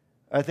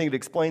 I think it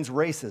explains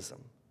racism.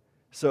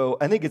 So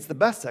I think it's the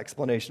best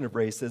explanation of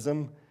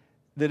racism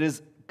that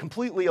is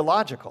completely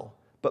illogical.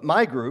 But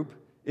my group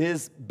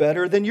is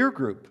better than your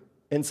group.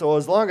 And so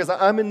as long as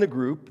I'm in the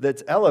group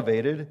that's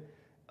elevated,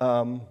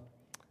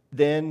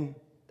 then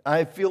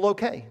I feel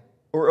okay,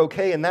 or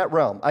okay in that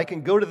realm. I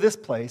can go to this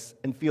place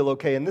and feel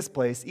okay in this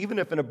place, even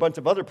if in a bunch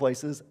of other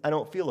places I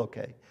don't feel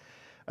okay.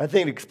 I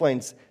think it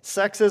explains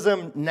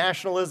sexism,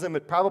 nationalism.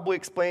 It probably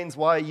explains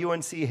why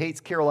UNC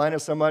hates Carolina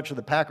so much, or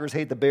the Packers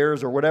hate the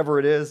Bears, or whatever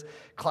it is.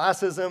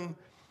 Classism,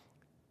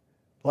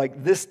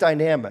 like this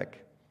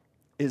dynamic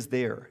is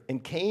there.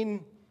 And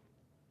Cain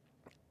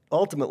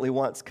ultimately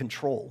wants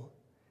control.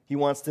 He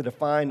wants to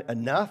define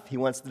enough. He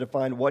wants to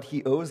define what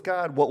he owes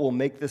God, what will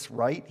make this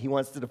right. He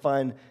wants to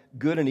define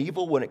good and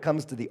evil when it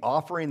comes to the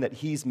offering that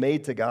he's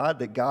made to God,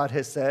 that God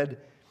has said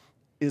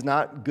is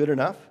not good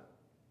enough.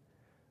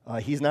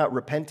 He's not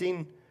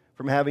repenting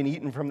from having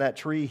eaten from that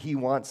tree. He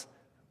wants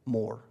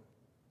more.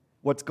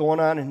 What's going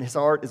on in his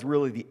heart is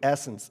really the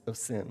essence of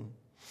sin.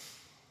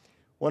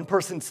 One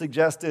person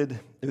suggested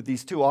with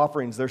these two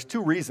offerings, there's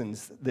two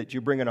reasons that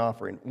you bring an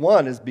offering.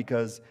 One is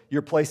because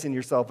you're placing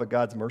yourself at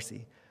God's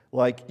mercy.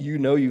 Like you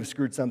know you've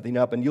screwed something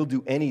up and you'll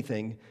do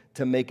anything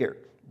to make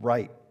it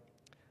right.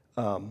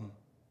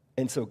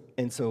 And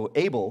so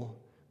Abel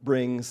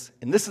brings,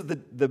 and this is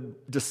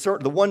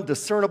the one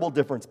discernible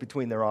difference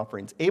between their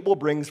offerings. Abel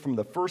brings from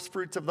the first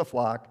fruits of the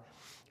flock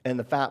and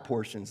the fat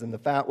portions, and the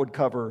fat would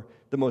cover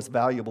the most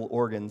valuable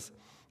organs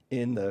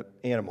in the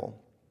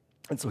animal.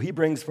 And so he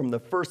brings from the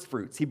first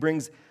fruits. He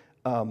brings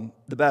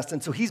the best.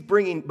 And so he's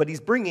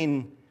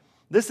bringing,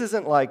 this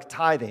isn't like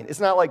tithing. It's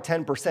not like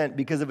 10%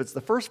 because if it's the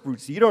first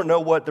fruits, you don't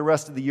know what the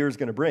rest of the year is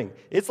going to bring.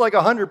 It's like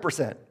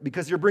 100%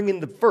 because you're bringing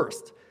the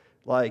first,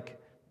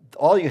 like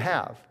all you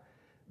have,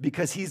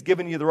 because he's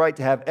given you the right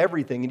to have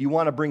everything and you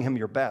want to bring him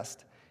your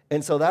best.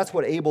 And so that's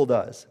what Abel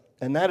does.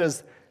 And that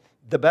is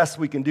the best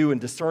we can do in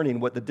discerning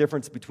what the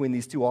difference between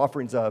these two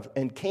offerings of.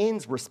 And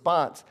Cain's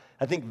response,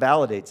 I think,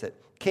 validates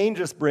it. Cain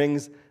just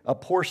brings a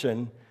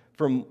portion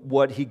from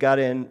what he got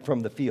in from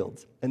the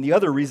fields. And the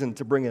other reason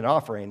to bring an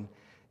offering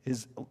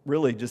is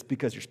really just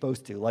because you're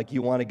supposed to, like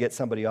you want to get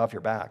somebody off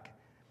your back.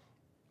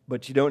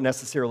 But you don't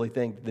necessarily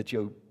think that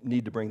you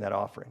need to bring that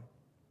offering.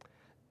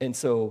 And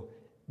so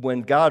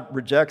when God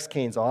rejects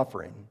Cain's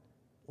offering,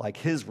 like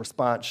his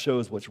response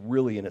shows what's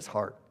really in his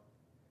heart.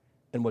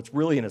 And what's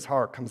really in his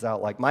heart comes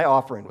out like, my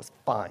offering was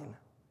fine.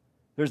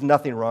 There's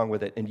nothing wrong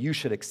with it, and you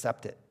should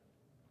accept it.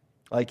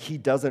 Like he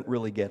doesn't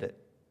really get it.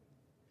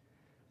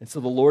 And so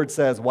the Lord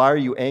says, why are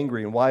you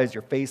angry, and why is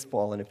your face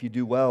fallen? If you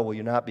do well, will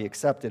you not be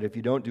accepted? If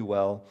you don't do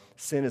well,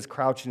 sin is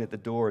crouching at the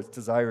door. Its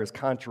desire is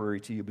contrary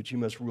to you, but you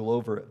must rule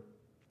over it.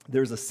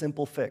 There's a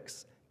simple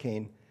fix,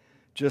 Cain.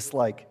 Just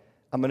like,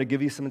 I'm going to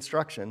give you some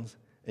instructions,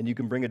 and you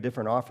can bring a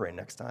different offering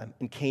next time.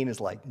 And Cain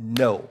is like,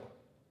 no.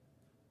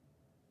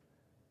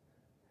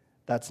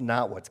 That's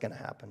not what's going to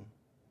happen.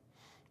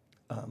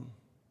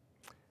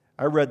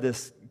 I read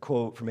this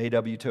quote from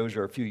A.W.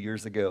 Tozer a few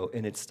years ago,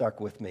 and it stuck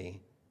with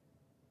me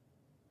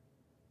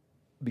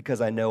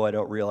because I know I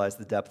don't realize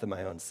the depth of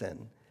my own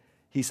sin.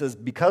 He says,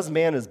 because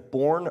man is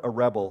born a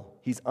rebel,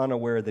 he's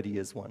unaware that he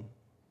is one.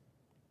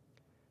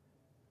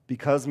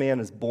 Because man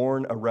is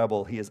born a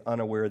rebel, he is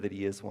unaware that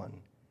he is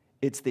one.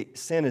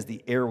 Sin is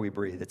the air we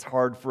breathe. It's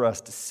hard for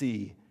us to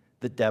see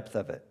the depth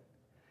of it.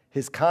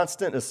 His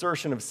constant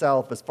assertion of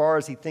self, as far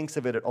as he thinks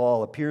of it at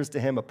all, appears to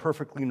him a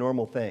perfectly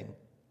normal thing.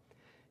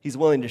 He's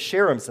willing to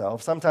share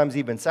himself, sometimes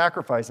even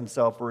sacrifice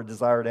himself for a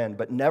desired end,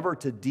 but never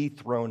to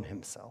dethrone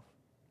himself.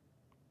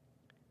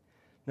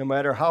 No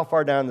matter how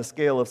far down the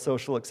scale of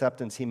social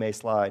acceptance he may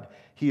slide,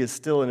 he is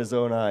still in his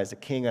own eyes a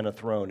king on a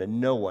throne, and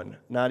no one,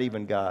 not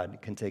even God,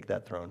 can take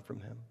that throne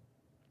from him.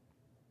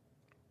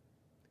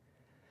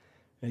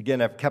 And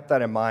again, I've kept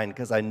that in mind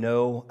because I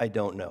know I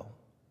don't know.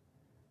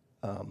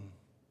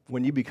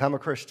 When you become a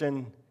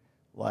Christian,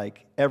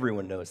 like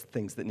everyone knows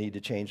things that need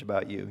to change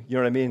about you. You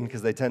know what I mean?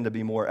 Because they tend to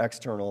be more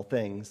external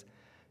things.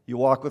 You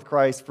walk with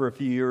Christ for a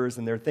few years,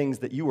 and there are things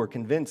that you were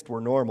convinced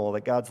were normal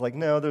that God's like,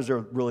 no, those are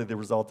really the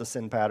result of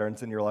sin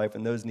patterns in your life,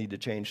 and those need to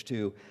change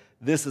too.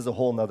 This is a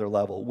whole nother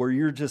level where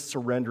you're just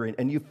surrendering,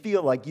 and you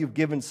feel like you've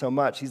given so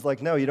much. He's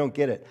like, no, you don't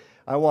get it.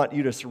 I want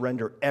you to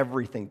surrender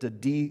everything, to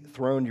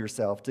dethrone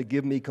yourself, to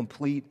give me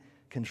complete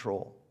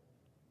control.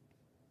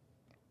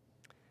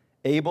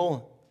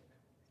 Abel,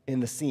 in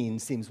the scene,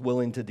 seems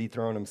willing to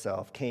dethrone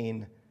himself.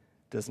 Cain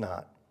does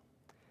not.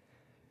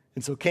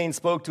 And so Cain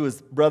spoke to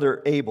his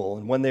brother Abel,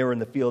 and when they were in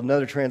the field,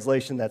 another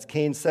translation, that's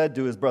Cain said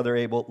to his brother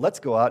Abel, let's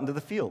go out into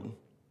the field.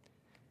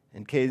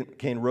 And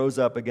Cain rose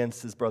up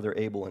against his brother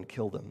Abel and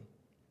killed him.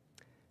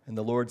 And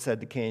the Lord said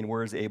to Cain,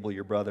 where is Abel,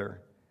 your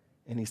brother?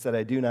 And he said,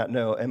 I do not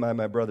know. Am I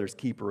my brother's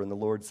keeper? And the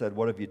Lord said,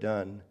 what have you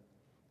done?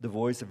 The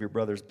voice of your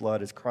brother's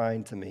blood is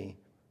crying to me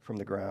from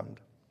the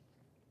ground.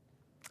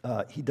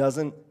 He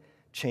doesn't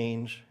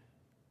change.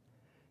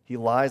 He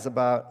lies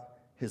about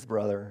his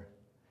brother.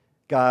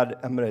 God,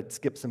 I'm going to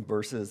skip some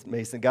verses,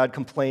 Mason. God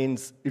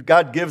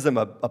gives him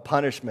a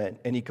punishment,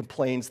 and he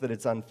complains that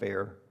it's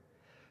unfair.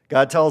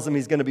 God tells him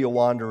he's going to be a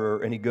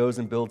wanderer, and he goes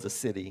and builds a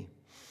city.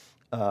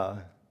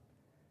 And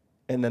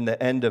then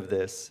the end of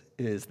this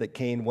is that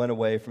Cain went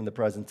away from the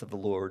presence of the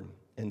Lord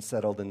and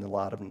settled in the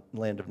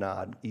land of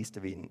Nod, east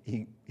of Eden.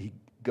 He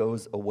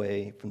goes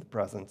away from the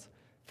presence,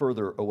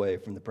 further away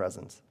from the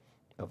presence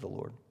of the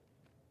Lord.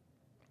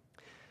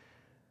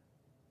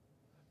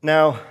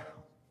 Now,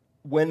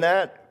 when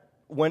the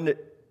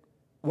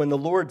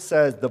Lord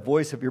says, the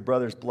voice of your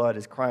brother's blood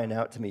is crying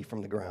out to me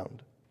from the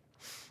ground,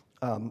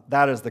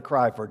 that is the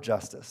cry for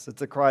justice.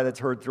 It's a cry that's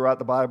heard throughout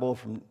the Bible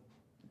from,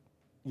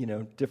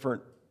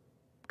 different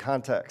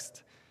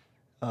contexts.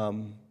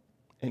 And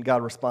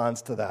God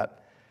responds to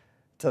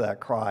to that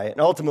cry. And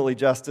ultimately,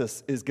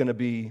 justice is going to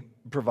be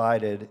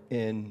provided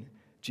in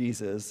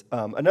Jesus.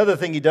 Another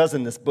thing he does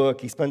in this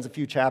book, he spends a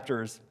few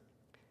chapters,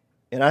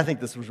 and I think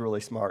this was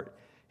really smart.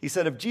 He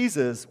said, if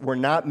Jesus were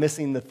not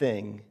missing the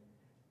thing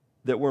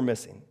that we're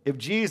missing, if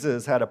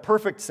Jesus had a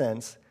perfect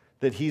sense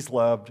that he's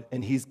loved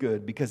and he's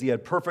good because he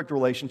had perfect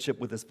relationship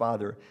with his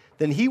Father,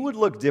 then he would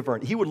look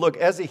different. He would look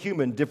as a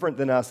human different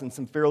than us in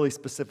some fairly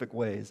specific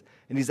ways.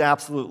 And he's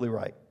absolutely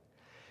right.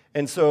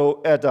 And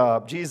so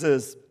at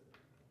Jesus'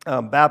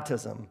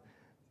 baptism,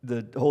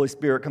 the Holy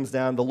Spirit comes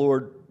down. The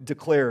Lord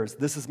declares,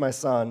 this is my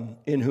Son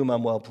in whom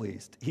I'm well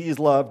pleased. He is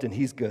loved and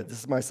he's good. This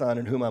is my Son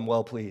in whom I'm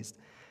well pleased.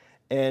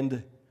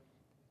 And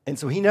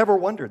so he never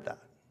wondered that.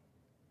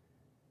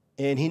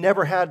 And he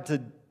never had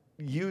to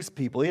use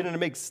people. He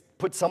didn't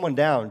put someone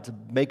down to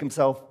make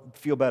himself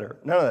feel better.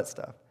 None of that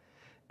stuff.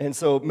 And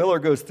so Miller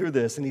goes through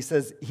this, and he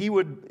says he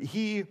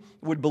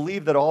would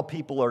believe that all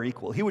people are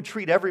equal. He would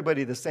treat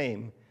everybody the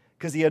same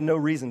because he had no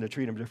reason to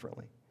treat them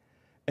differently.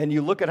 And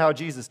you look at how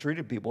Jesus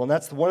treated people, and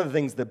that's one of the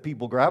things that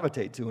people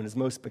gravitate to and is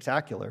most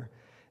spectacular,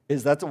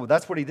 is that's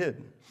what he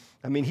did.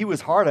 I mean, he was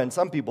hard on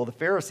some people, the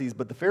Pharisees,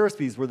 but the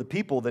Pharisees were the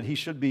people that he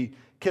should be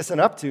kissing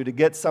up to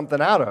get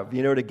something out of,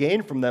 to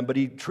gain from them, but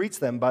he treats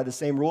them by the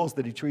same rules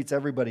that he treats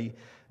everybody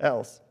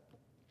else.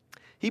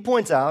 He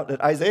points out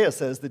that Isaiah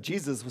says that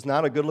Jesus was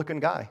not a good-looking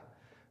guy.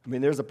 I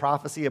mean, there's a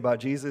prophecy about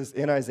Jesus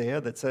in Isaiah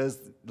that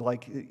says,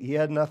 he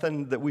had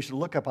nothing that we should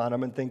look upon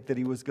him and think that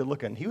he was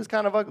good-looking. He was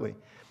kind of ugly.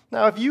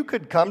 Now, if you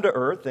could come to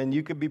earth and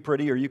you could be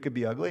pretty or you could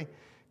be ugly,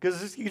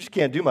 because you just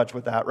can't do much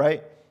with that,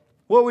 right?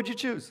 What would you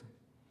choose?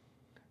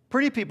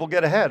 Pretty people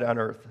get ahead on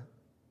earth,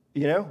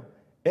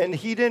 And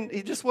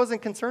he just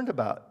wasn't concerned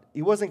about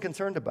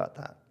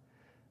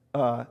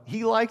that.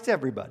 He liked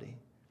everybody.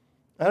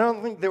 I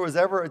don't think there was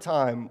ever a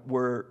time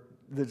where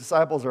the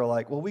disciples are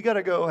like, well, we got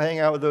to go hang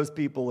out with those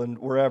people and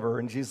wherever.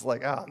 And Jesus is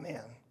like, oh,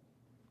 man,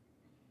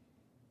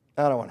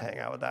 I don't want to hang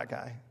out with that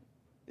guy.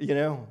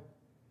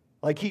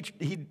 Like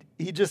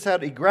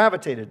he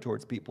gravitated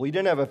towards people. He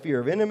didn't have a fear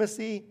of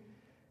intimacy.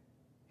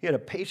 He had a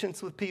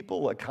patience with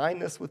people, a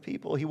kindness with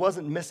people. He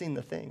wasn't missing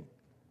the thing.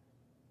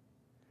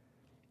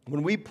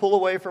 When we pull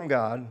away from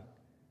God,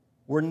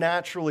 we're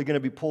naturally going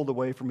to be pulled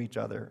away from each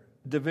other.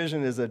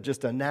 Division is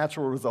just a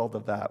natural result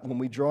of that. When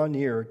we draw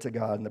near to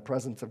God in the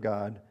presence of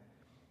God,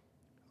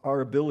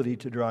 our ability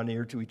to draw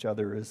near to each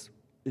other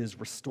is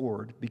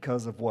restored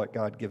because of what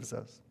God gives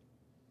us.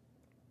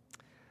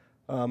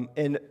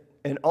 And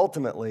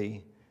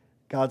ultimately,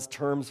 God's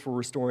terms for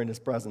restoring his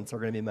presence are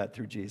going to be met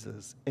through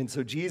Jesus. And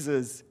so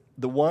Jesus,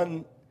 the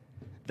one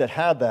that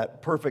had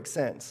that perfect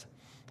sense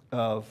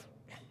of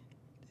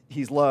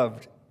he's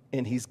loved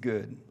and he's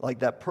good, like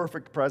that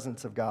perfect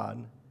presence of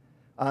God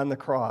on the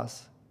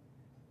cross,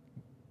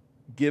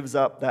 gives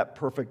up that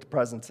perfect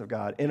presence of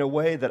God in a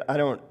way that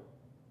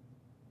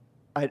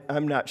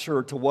I'm not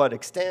sure to what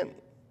extent,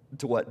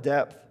 to what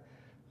depth.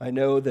 I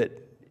know that,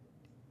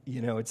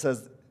 it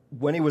says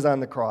when he was on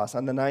the cross,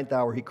 on the 9th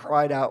hour, he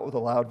cried out with a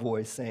loud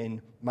voice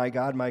saying, my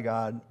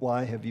God,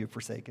 why have you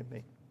forsaken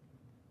me?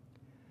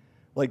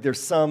 Like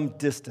there's some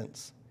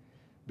distance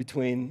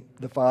between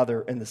the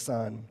Father and the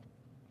Son.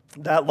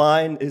 That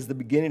line is the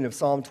beginning of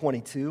Psalm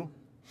 22.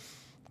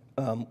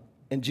 And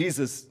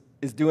Jesus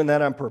is doing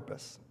that on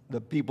purpose.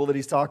 The people that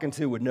he's talking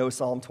to would know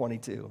Psalm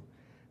 22.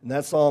 And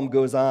that psalm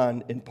goes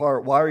on in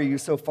part, why are you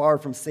so far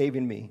from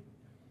saving me?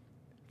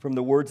 From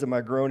the words of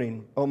my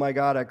groaning, oh my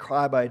God, I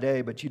cry by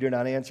day, but you do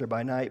not answer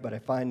by night, but I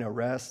find no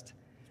rest.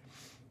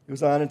 It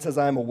goes on and says,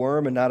 I am a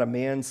worm and not a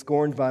man,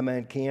 scorned by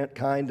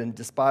mankind and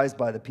despised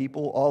by the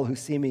people. All who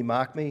see me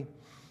mock me.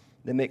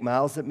 They make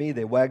mouths at me.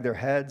 They wag their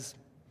heads.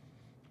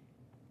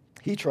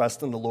 He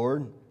trusts in the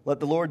Lord. Let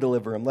the Lord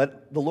deliver him.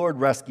 Let the Lord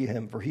rescue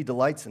him, for he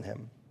delights in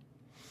him.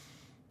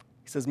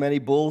 He says, many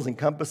bulls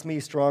encompass me.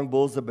 Strong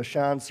bulls of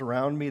Bashan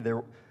surround me.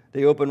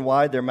 They open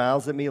wide their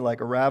mouths at me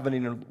like a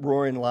ravening and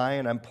roaring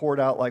lion. I'm poured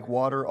out like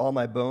water. All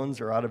my bones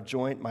are out of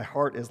joint. My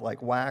heart is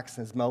like wax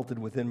and is melted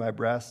within my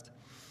breast.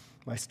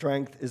 My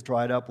strength is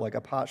dried up like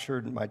a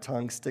potsherd, and my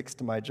tongue sticks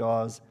to my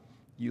jaws.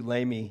 You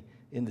lay me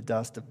in the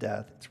dust of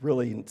death. It's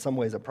really, in some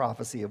ways, a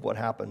prophecy of what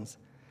happens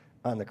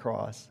on the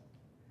cross.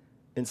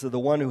 And so the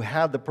one who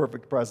had the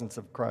perfect presence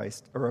of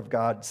Christ, or of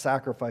God,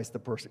 sacrificed the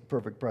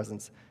perfect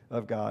presence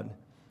of God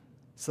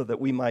so that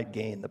we might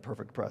gain the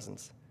perfect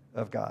presence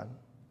of God.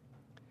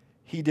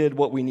 He did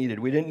what we needed.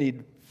 We didn't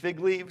need fig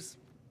leaves.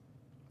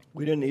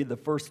 We didn't need the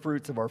first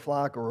fruits of our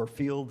flock or our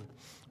field.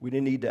 We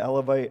didn't need to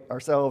elevate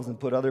ourselves and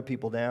put other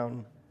people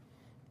down.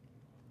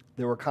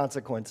 There were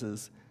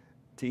consequences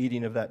to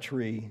eating of that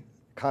tree,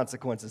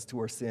 consequences to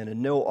our sin,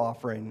 and no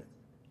offering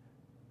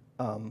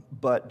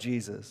but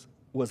Jesus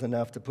was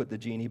enough to put the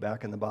genie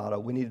back in the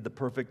bottle. We needed the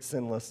perfect,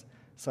 sinless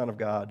Son of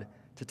God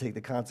to take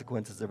the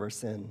consequences of our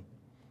sin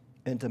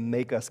and to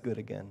make us good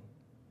again.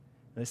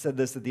 And I said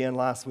this at the end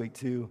last week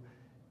too.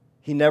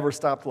 He never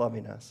stopped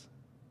loving us.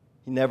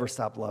 He never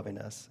stopped loving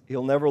us.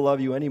 He'll never love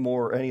you any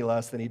more or any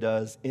less than he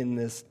does in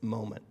this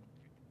moment.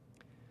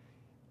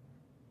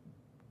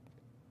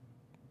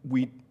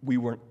 We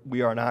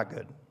are not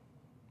good.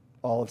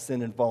 All have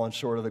sinned and fallen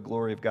short of the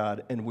glory of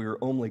God, and we are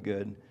only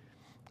good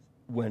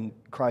when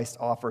Christ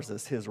offers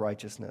us his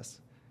righteousness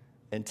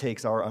and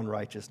takes our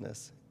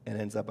unrighteousness and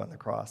ends up on the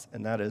cross,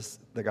 and that is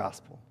the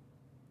gospel.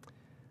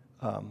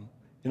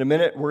 In a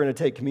minute, we're going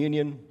to take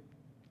communion,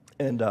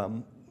 and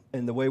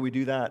the way we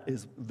do that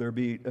is there'll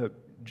be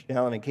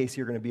Alan and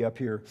Casey are going to be up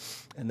here,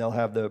 and they'll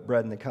have the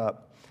bread and the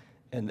cup,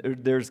 and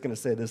they're just going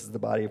to say, this is the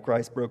body of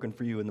Christ broken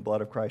for you and the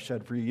blood of Christ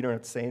shed for you. You don't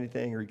have to say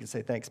anything, or you can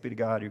say thanks be to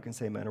God, or you can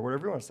say amen, or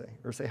whatever you want to say,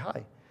 or say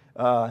hi.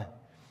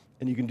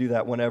 And you can do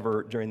that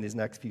whenever during these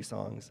next few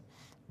songs.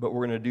 But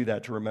we're going to do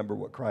that to remember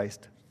what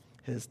Christ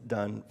has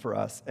done for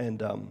us.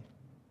 And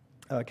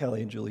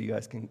Kelly and Julie, you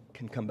guys can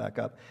come back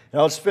up. And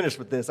I'll just finish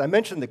with this. I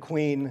mentioned the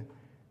Queen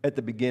at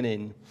the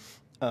beginning,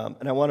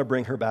 and I want to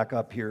bring her back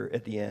up here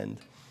at the end.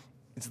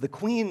 It's the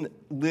Queen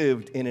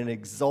lived in an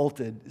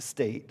exalted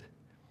state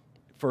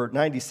for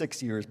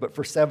 96 years, but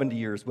for 70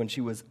 years when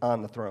she was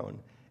on the throne.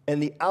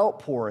 And the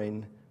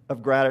outpouring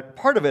of gratitude,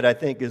 part of it, I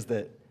think, is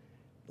that,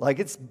 like,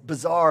 it's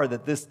bizarre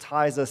that this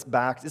ties us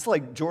back. It's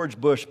like George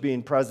Bush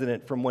being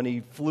president from when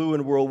he flew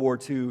in World War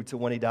II to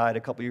when he died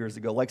a couple years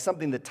ago, like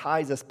something that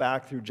ties us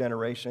back through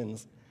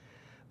generations.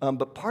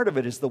 But part of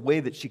it is the way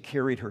that she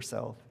carried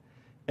herself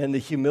and the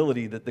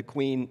humility that the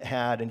Queen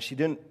had. And she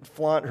didn't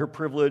flaunt her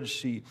privilege.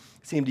 She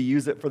seemed to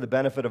use it for the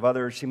benefit of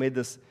others. She made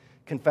this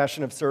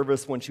confession of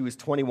service when she was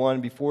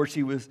 21. Before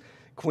she was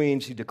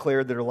Queen, she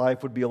declared that her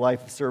life would be a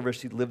life of service.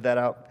 She'd lived that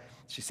out.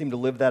 She seemed to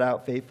live that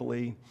out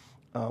faithfully.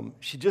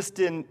 She just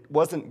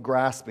wasn't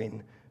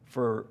grasping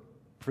for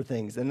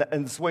things. And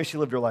this way she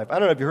lived her life. I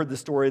don't know if you heard the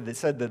story. They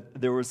said that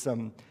there was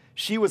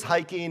she was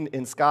hiking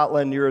in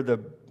Scotland near the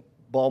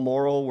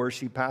Balmoral where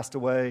she passed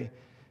away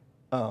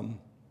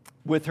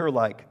with her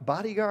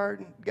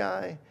bodyguard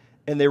guy.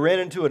 And they ran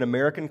into an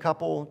American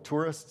couple,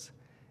 tourists,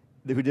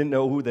 who didn't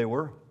know who they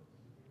were.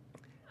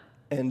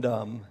 And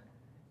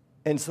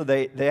so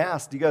they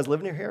asked, do you guys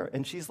live near here?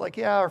 And she's like,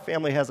 yeah, our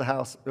family has a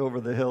house over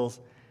the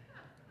hills.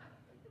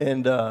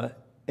 And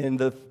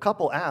the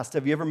couple asked,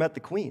 have you ever met the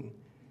Queen?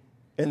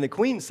 And the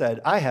Queen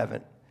said, I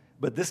haven't,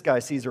 but this guy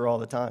sees her all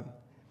the time.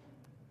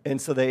 And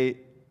so they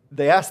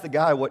asked the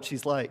guy what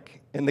she's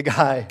like. And the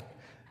guy,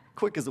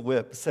 quick as a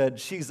whip, said,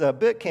 she's a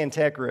bit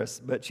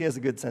cantankerous, but she has a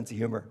good sense of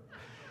humor.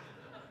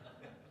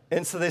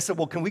 And so they said,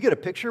 well, can we get a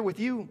picture with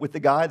you, with the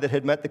guy that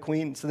had met the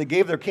Queen? So they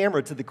gave their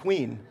camera to the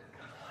Queen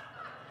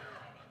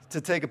to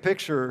take a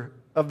picture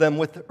of them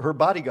with her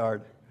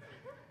bodyguard.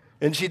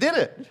 And she did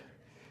it.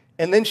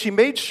 And then she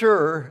made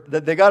sure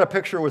that they got a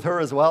picture with her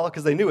as well,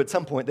 because they knew at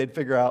some point they'd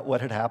figure out what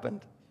had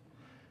happened.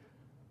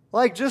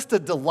 Like, just a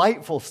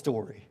delightful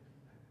story,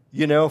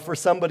 for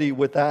somebody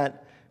with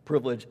that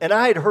privilege. And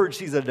I had heard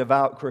she's a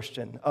devout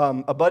Christian.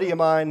 A buddy of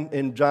mine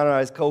in John and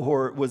I's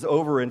cohort was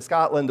over in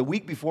Scotland the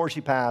week before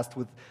she passed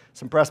with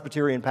some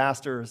Presbyterian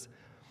pastors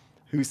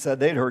who said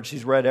they'd heard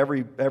she's read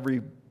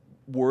every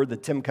word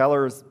that Tim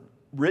Keller has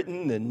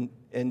written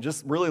and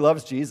just really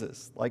loves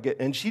Jesus.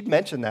 And she'd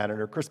mentioned that in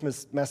her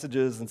Christmas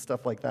messages and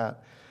stuff like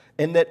that.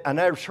 And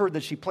I've heard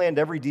that she planned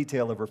every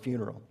detail of her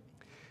funeral.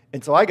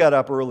 And so I got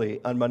up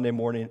early on Monday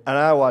morning and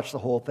I watched the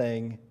whole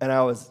thing, and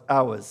I was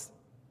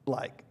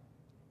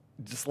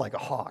just like a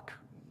hawk.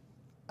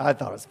 I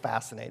thought it was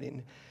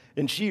fascinating.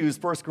 And she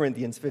used 1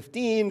 Corinthians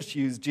 15. She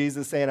used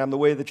Jesus saying, I'm the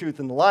way, the truth,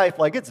 and the life.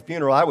 Like, it's a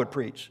funeral I would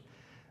preach.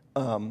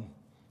 And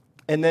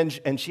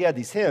she had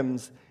these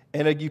hymns.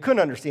 And you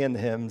couldn't understand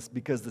the hymns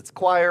because it's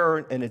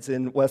choir, and it's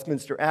in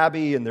Westminster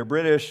Abbey, and they're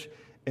British,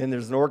 and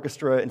there's an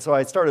orchestra. And so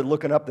I started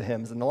looking up the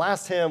hymns. And the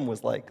last hymn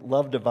was like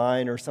Love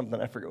Divine or something.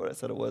 I forget what I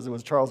said it was. It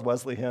was a Charles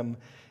Wesley hymn.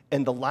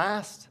 And the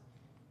last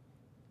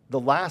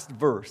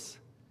verse,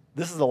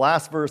 this is the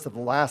last verse of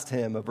the last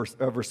hymn of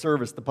her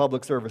service, the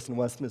public service in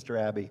Westminster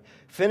Abbey.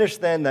 Finish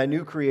then thy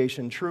new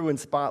creation, true and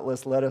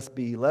spotless let us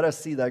be. Let us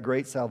see thy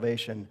great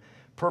salvation,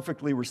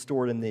 perfectly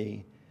restored in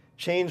thee.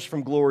 Changed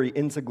from glory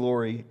into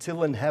glory,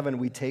 till in heaven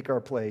we take our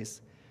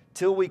place,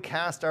 till we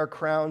cast our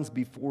crowns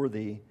before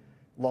thee,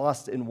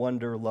 lost in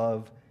wonder,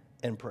 love,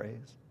 and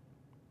praise.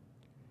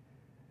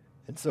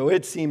 And so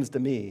it seems to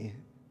me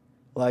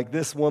like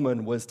this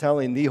woman was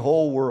telling the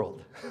whole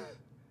world,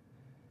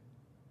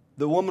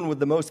 the woman with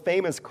the most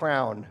famous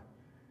crown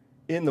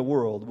in the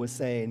world was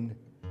saying,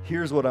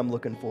 here's what I'm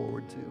looking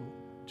forward to,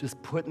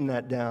 just putting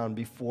that down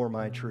before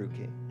my true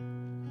king.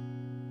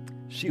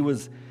 She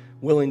was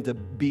willing to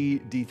be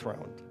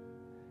dethroned.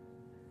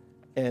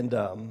 And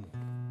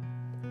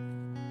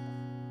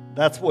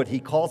that's what he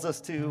calls us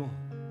to.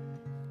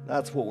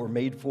 That's what we're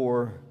made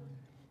for.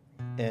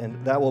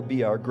 And that will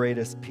be our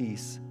greatest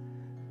peace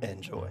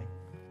and joy.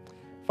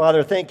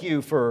 Father, thank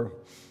you for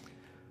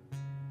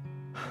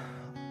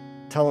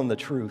telling the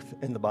truth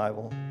in the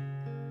Bible.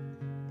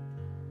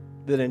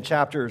 That in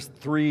chapters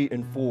 3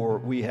 and 4,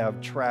 we have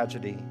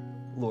tragedy,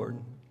 Lord.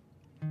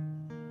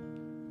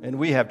 And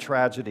we have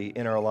tragedy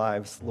in our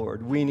lives,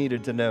 Lord. We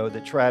needed to know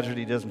that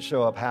tragedy doesn't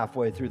show up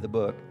halfway through the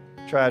book.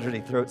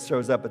 Tragedy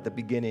shows up at the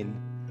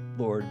beginning,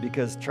 Lord,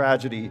 because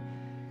tragedy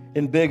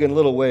in big and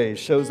little ways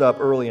shows up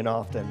early and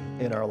often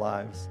in our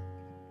lives.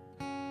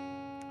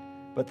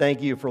 But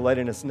thank you for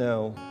letting us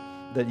know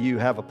that you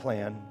have a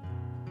plan,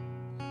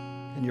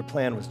 and your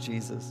plan was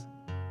Jesus,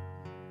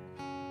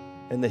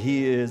 and that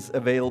he is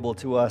available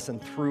to us,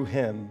 and through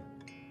him,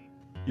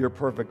 your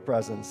perfect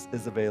presence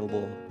is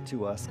available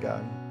to us,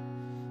 God.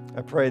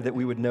 I pray that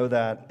we would know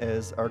that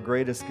as our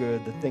greatest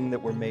good, the thing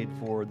that we're made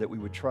for, that we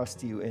would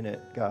trust you in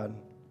it, God.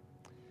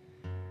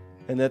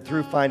 And that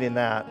through finding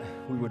that,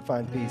 we would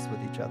find peace with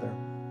each other.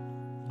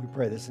 We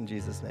pray this in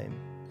Jesus' name.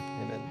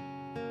 Amen.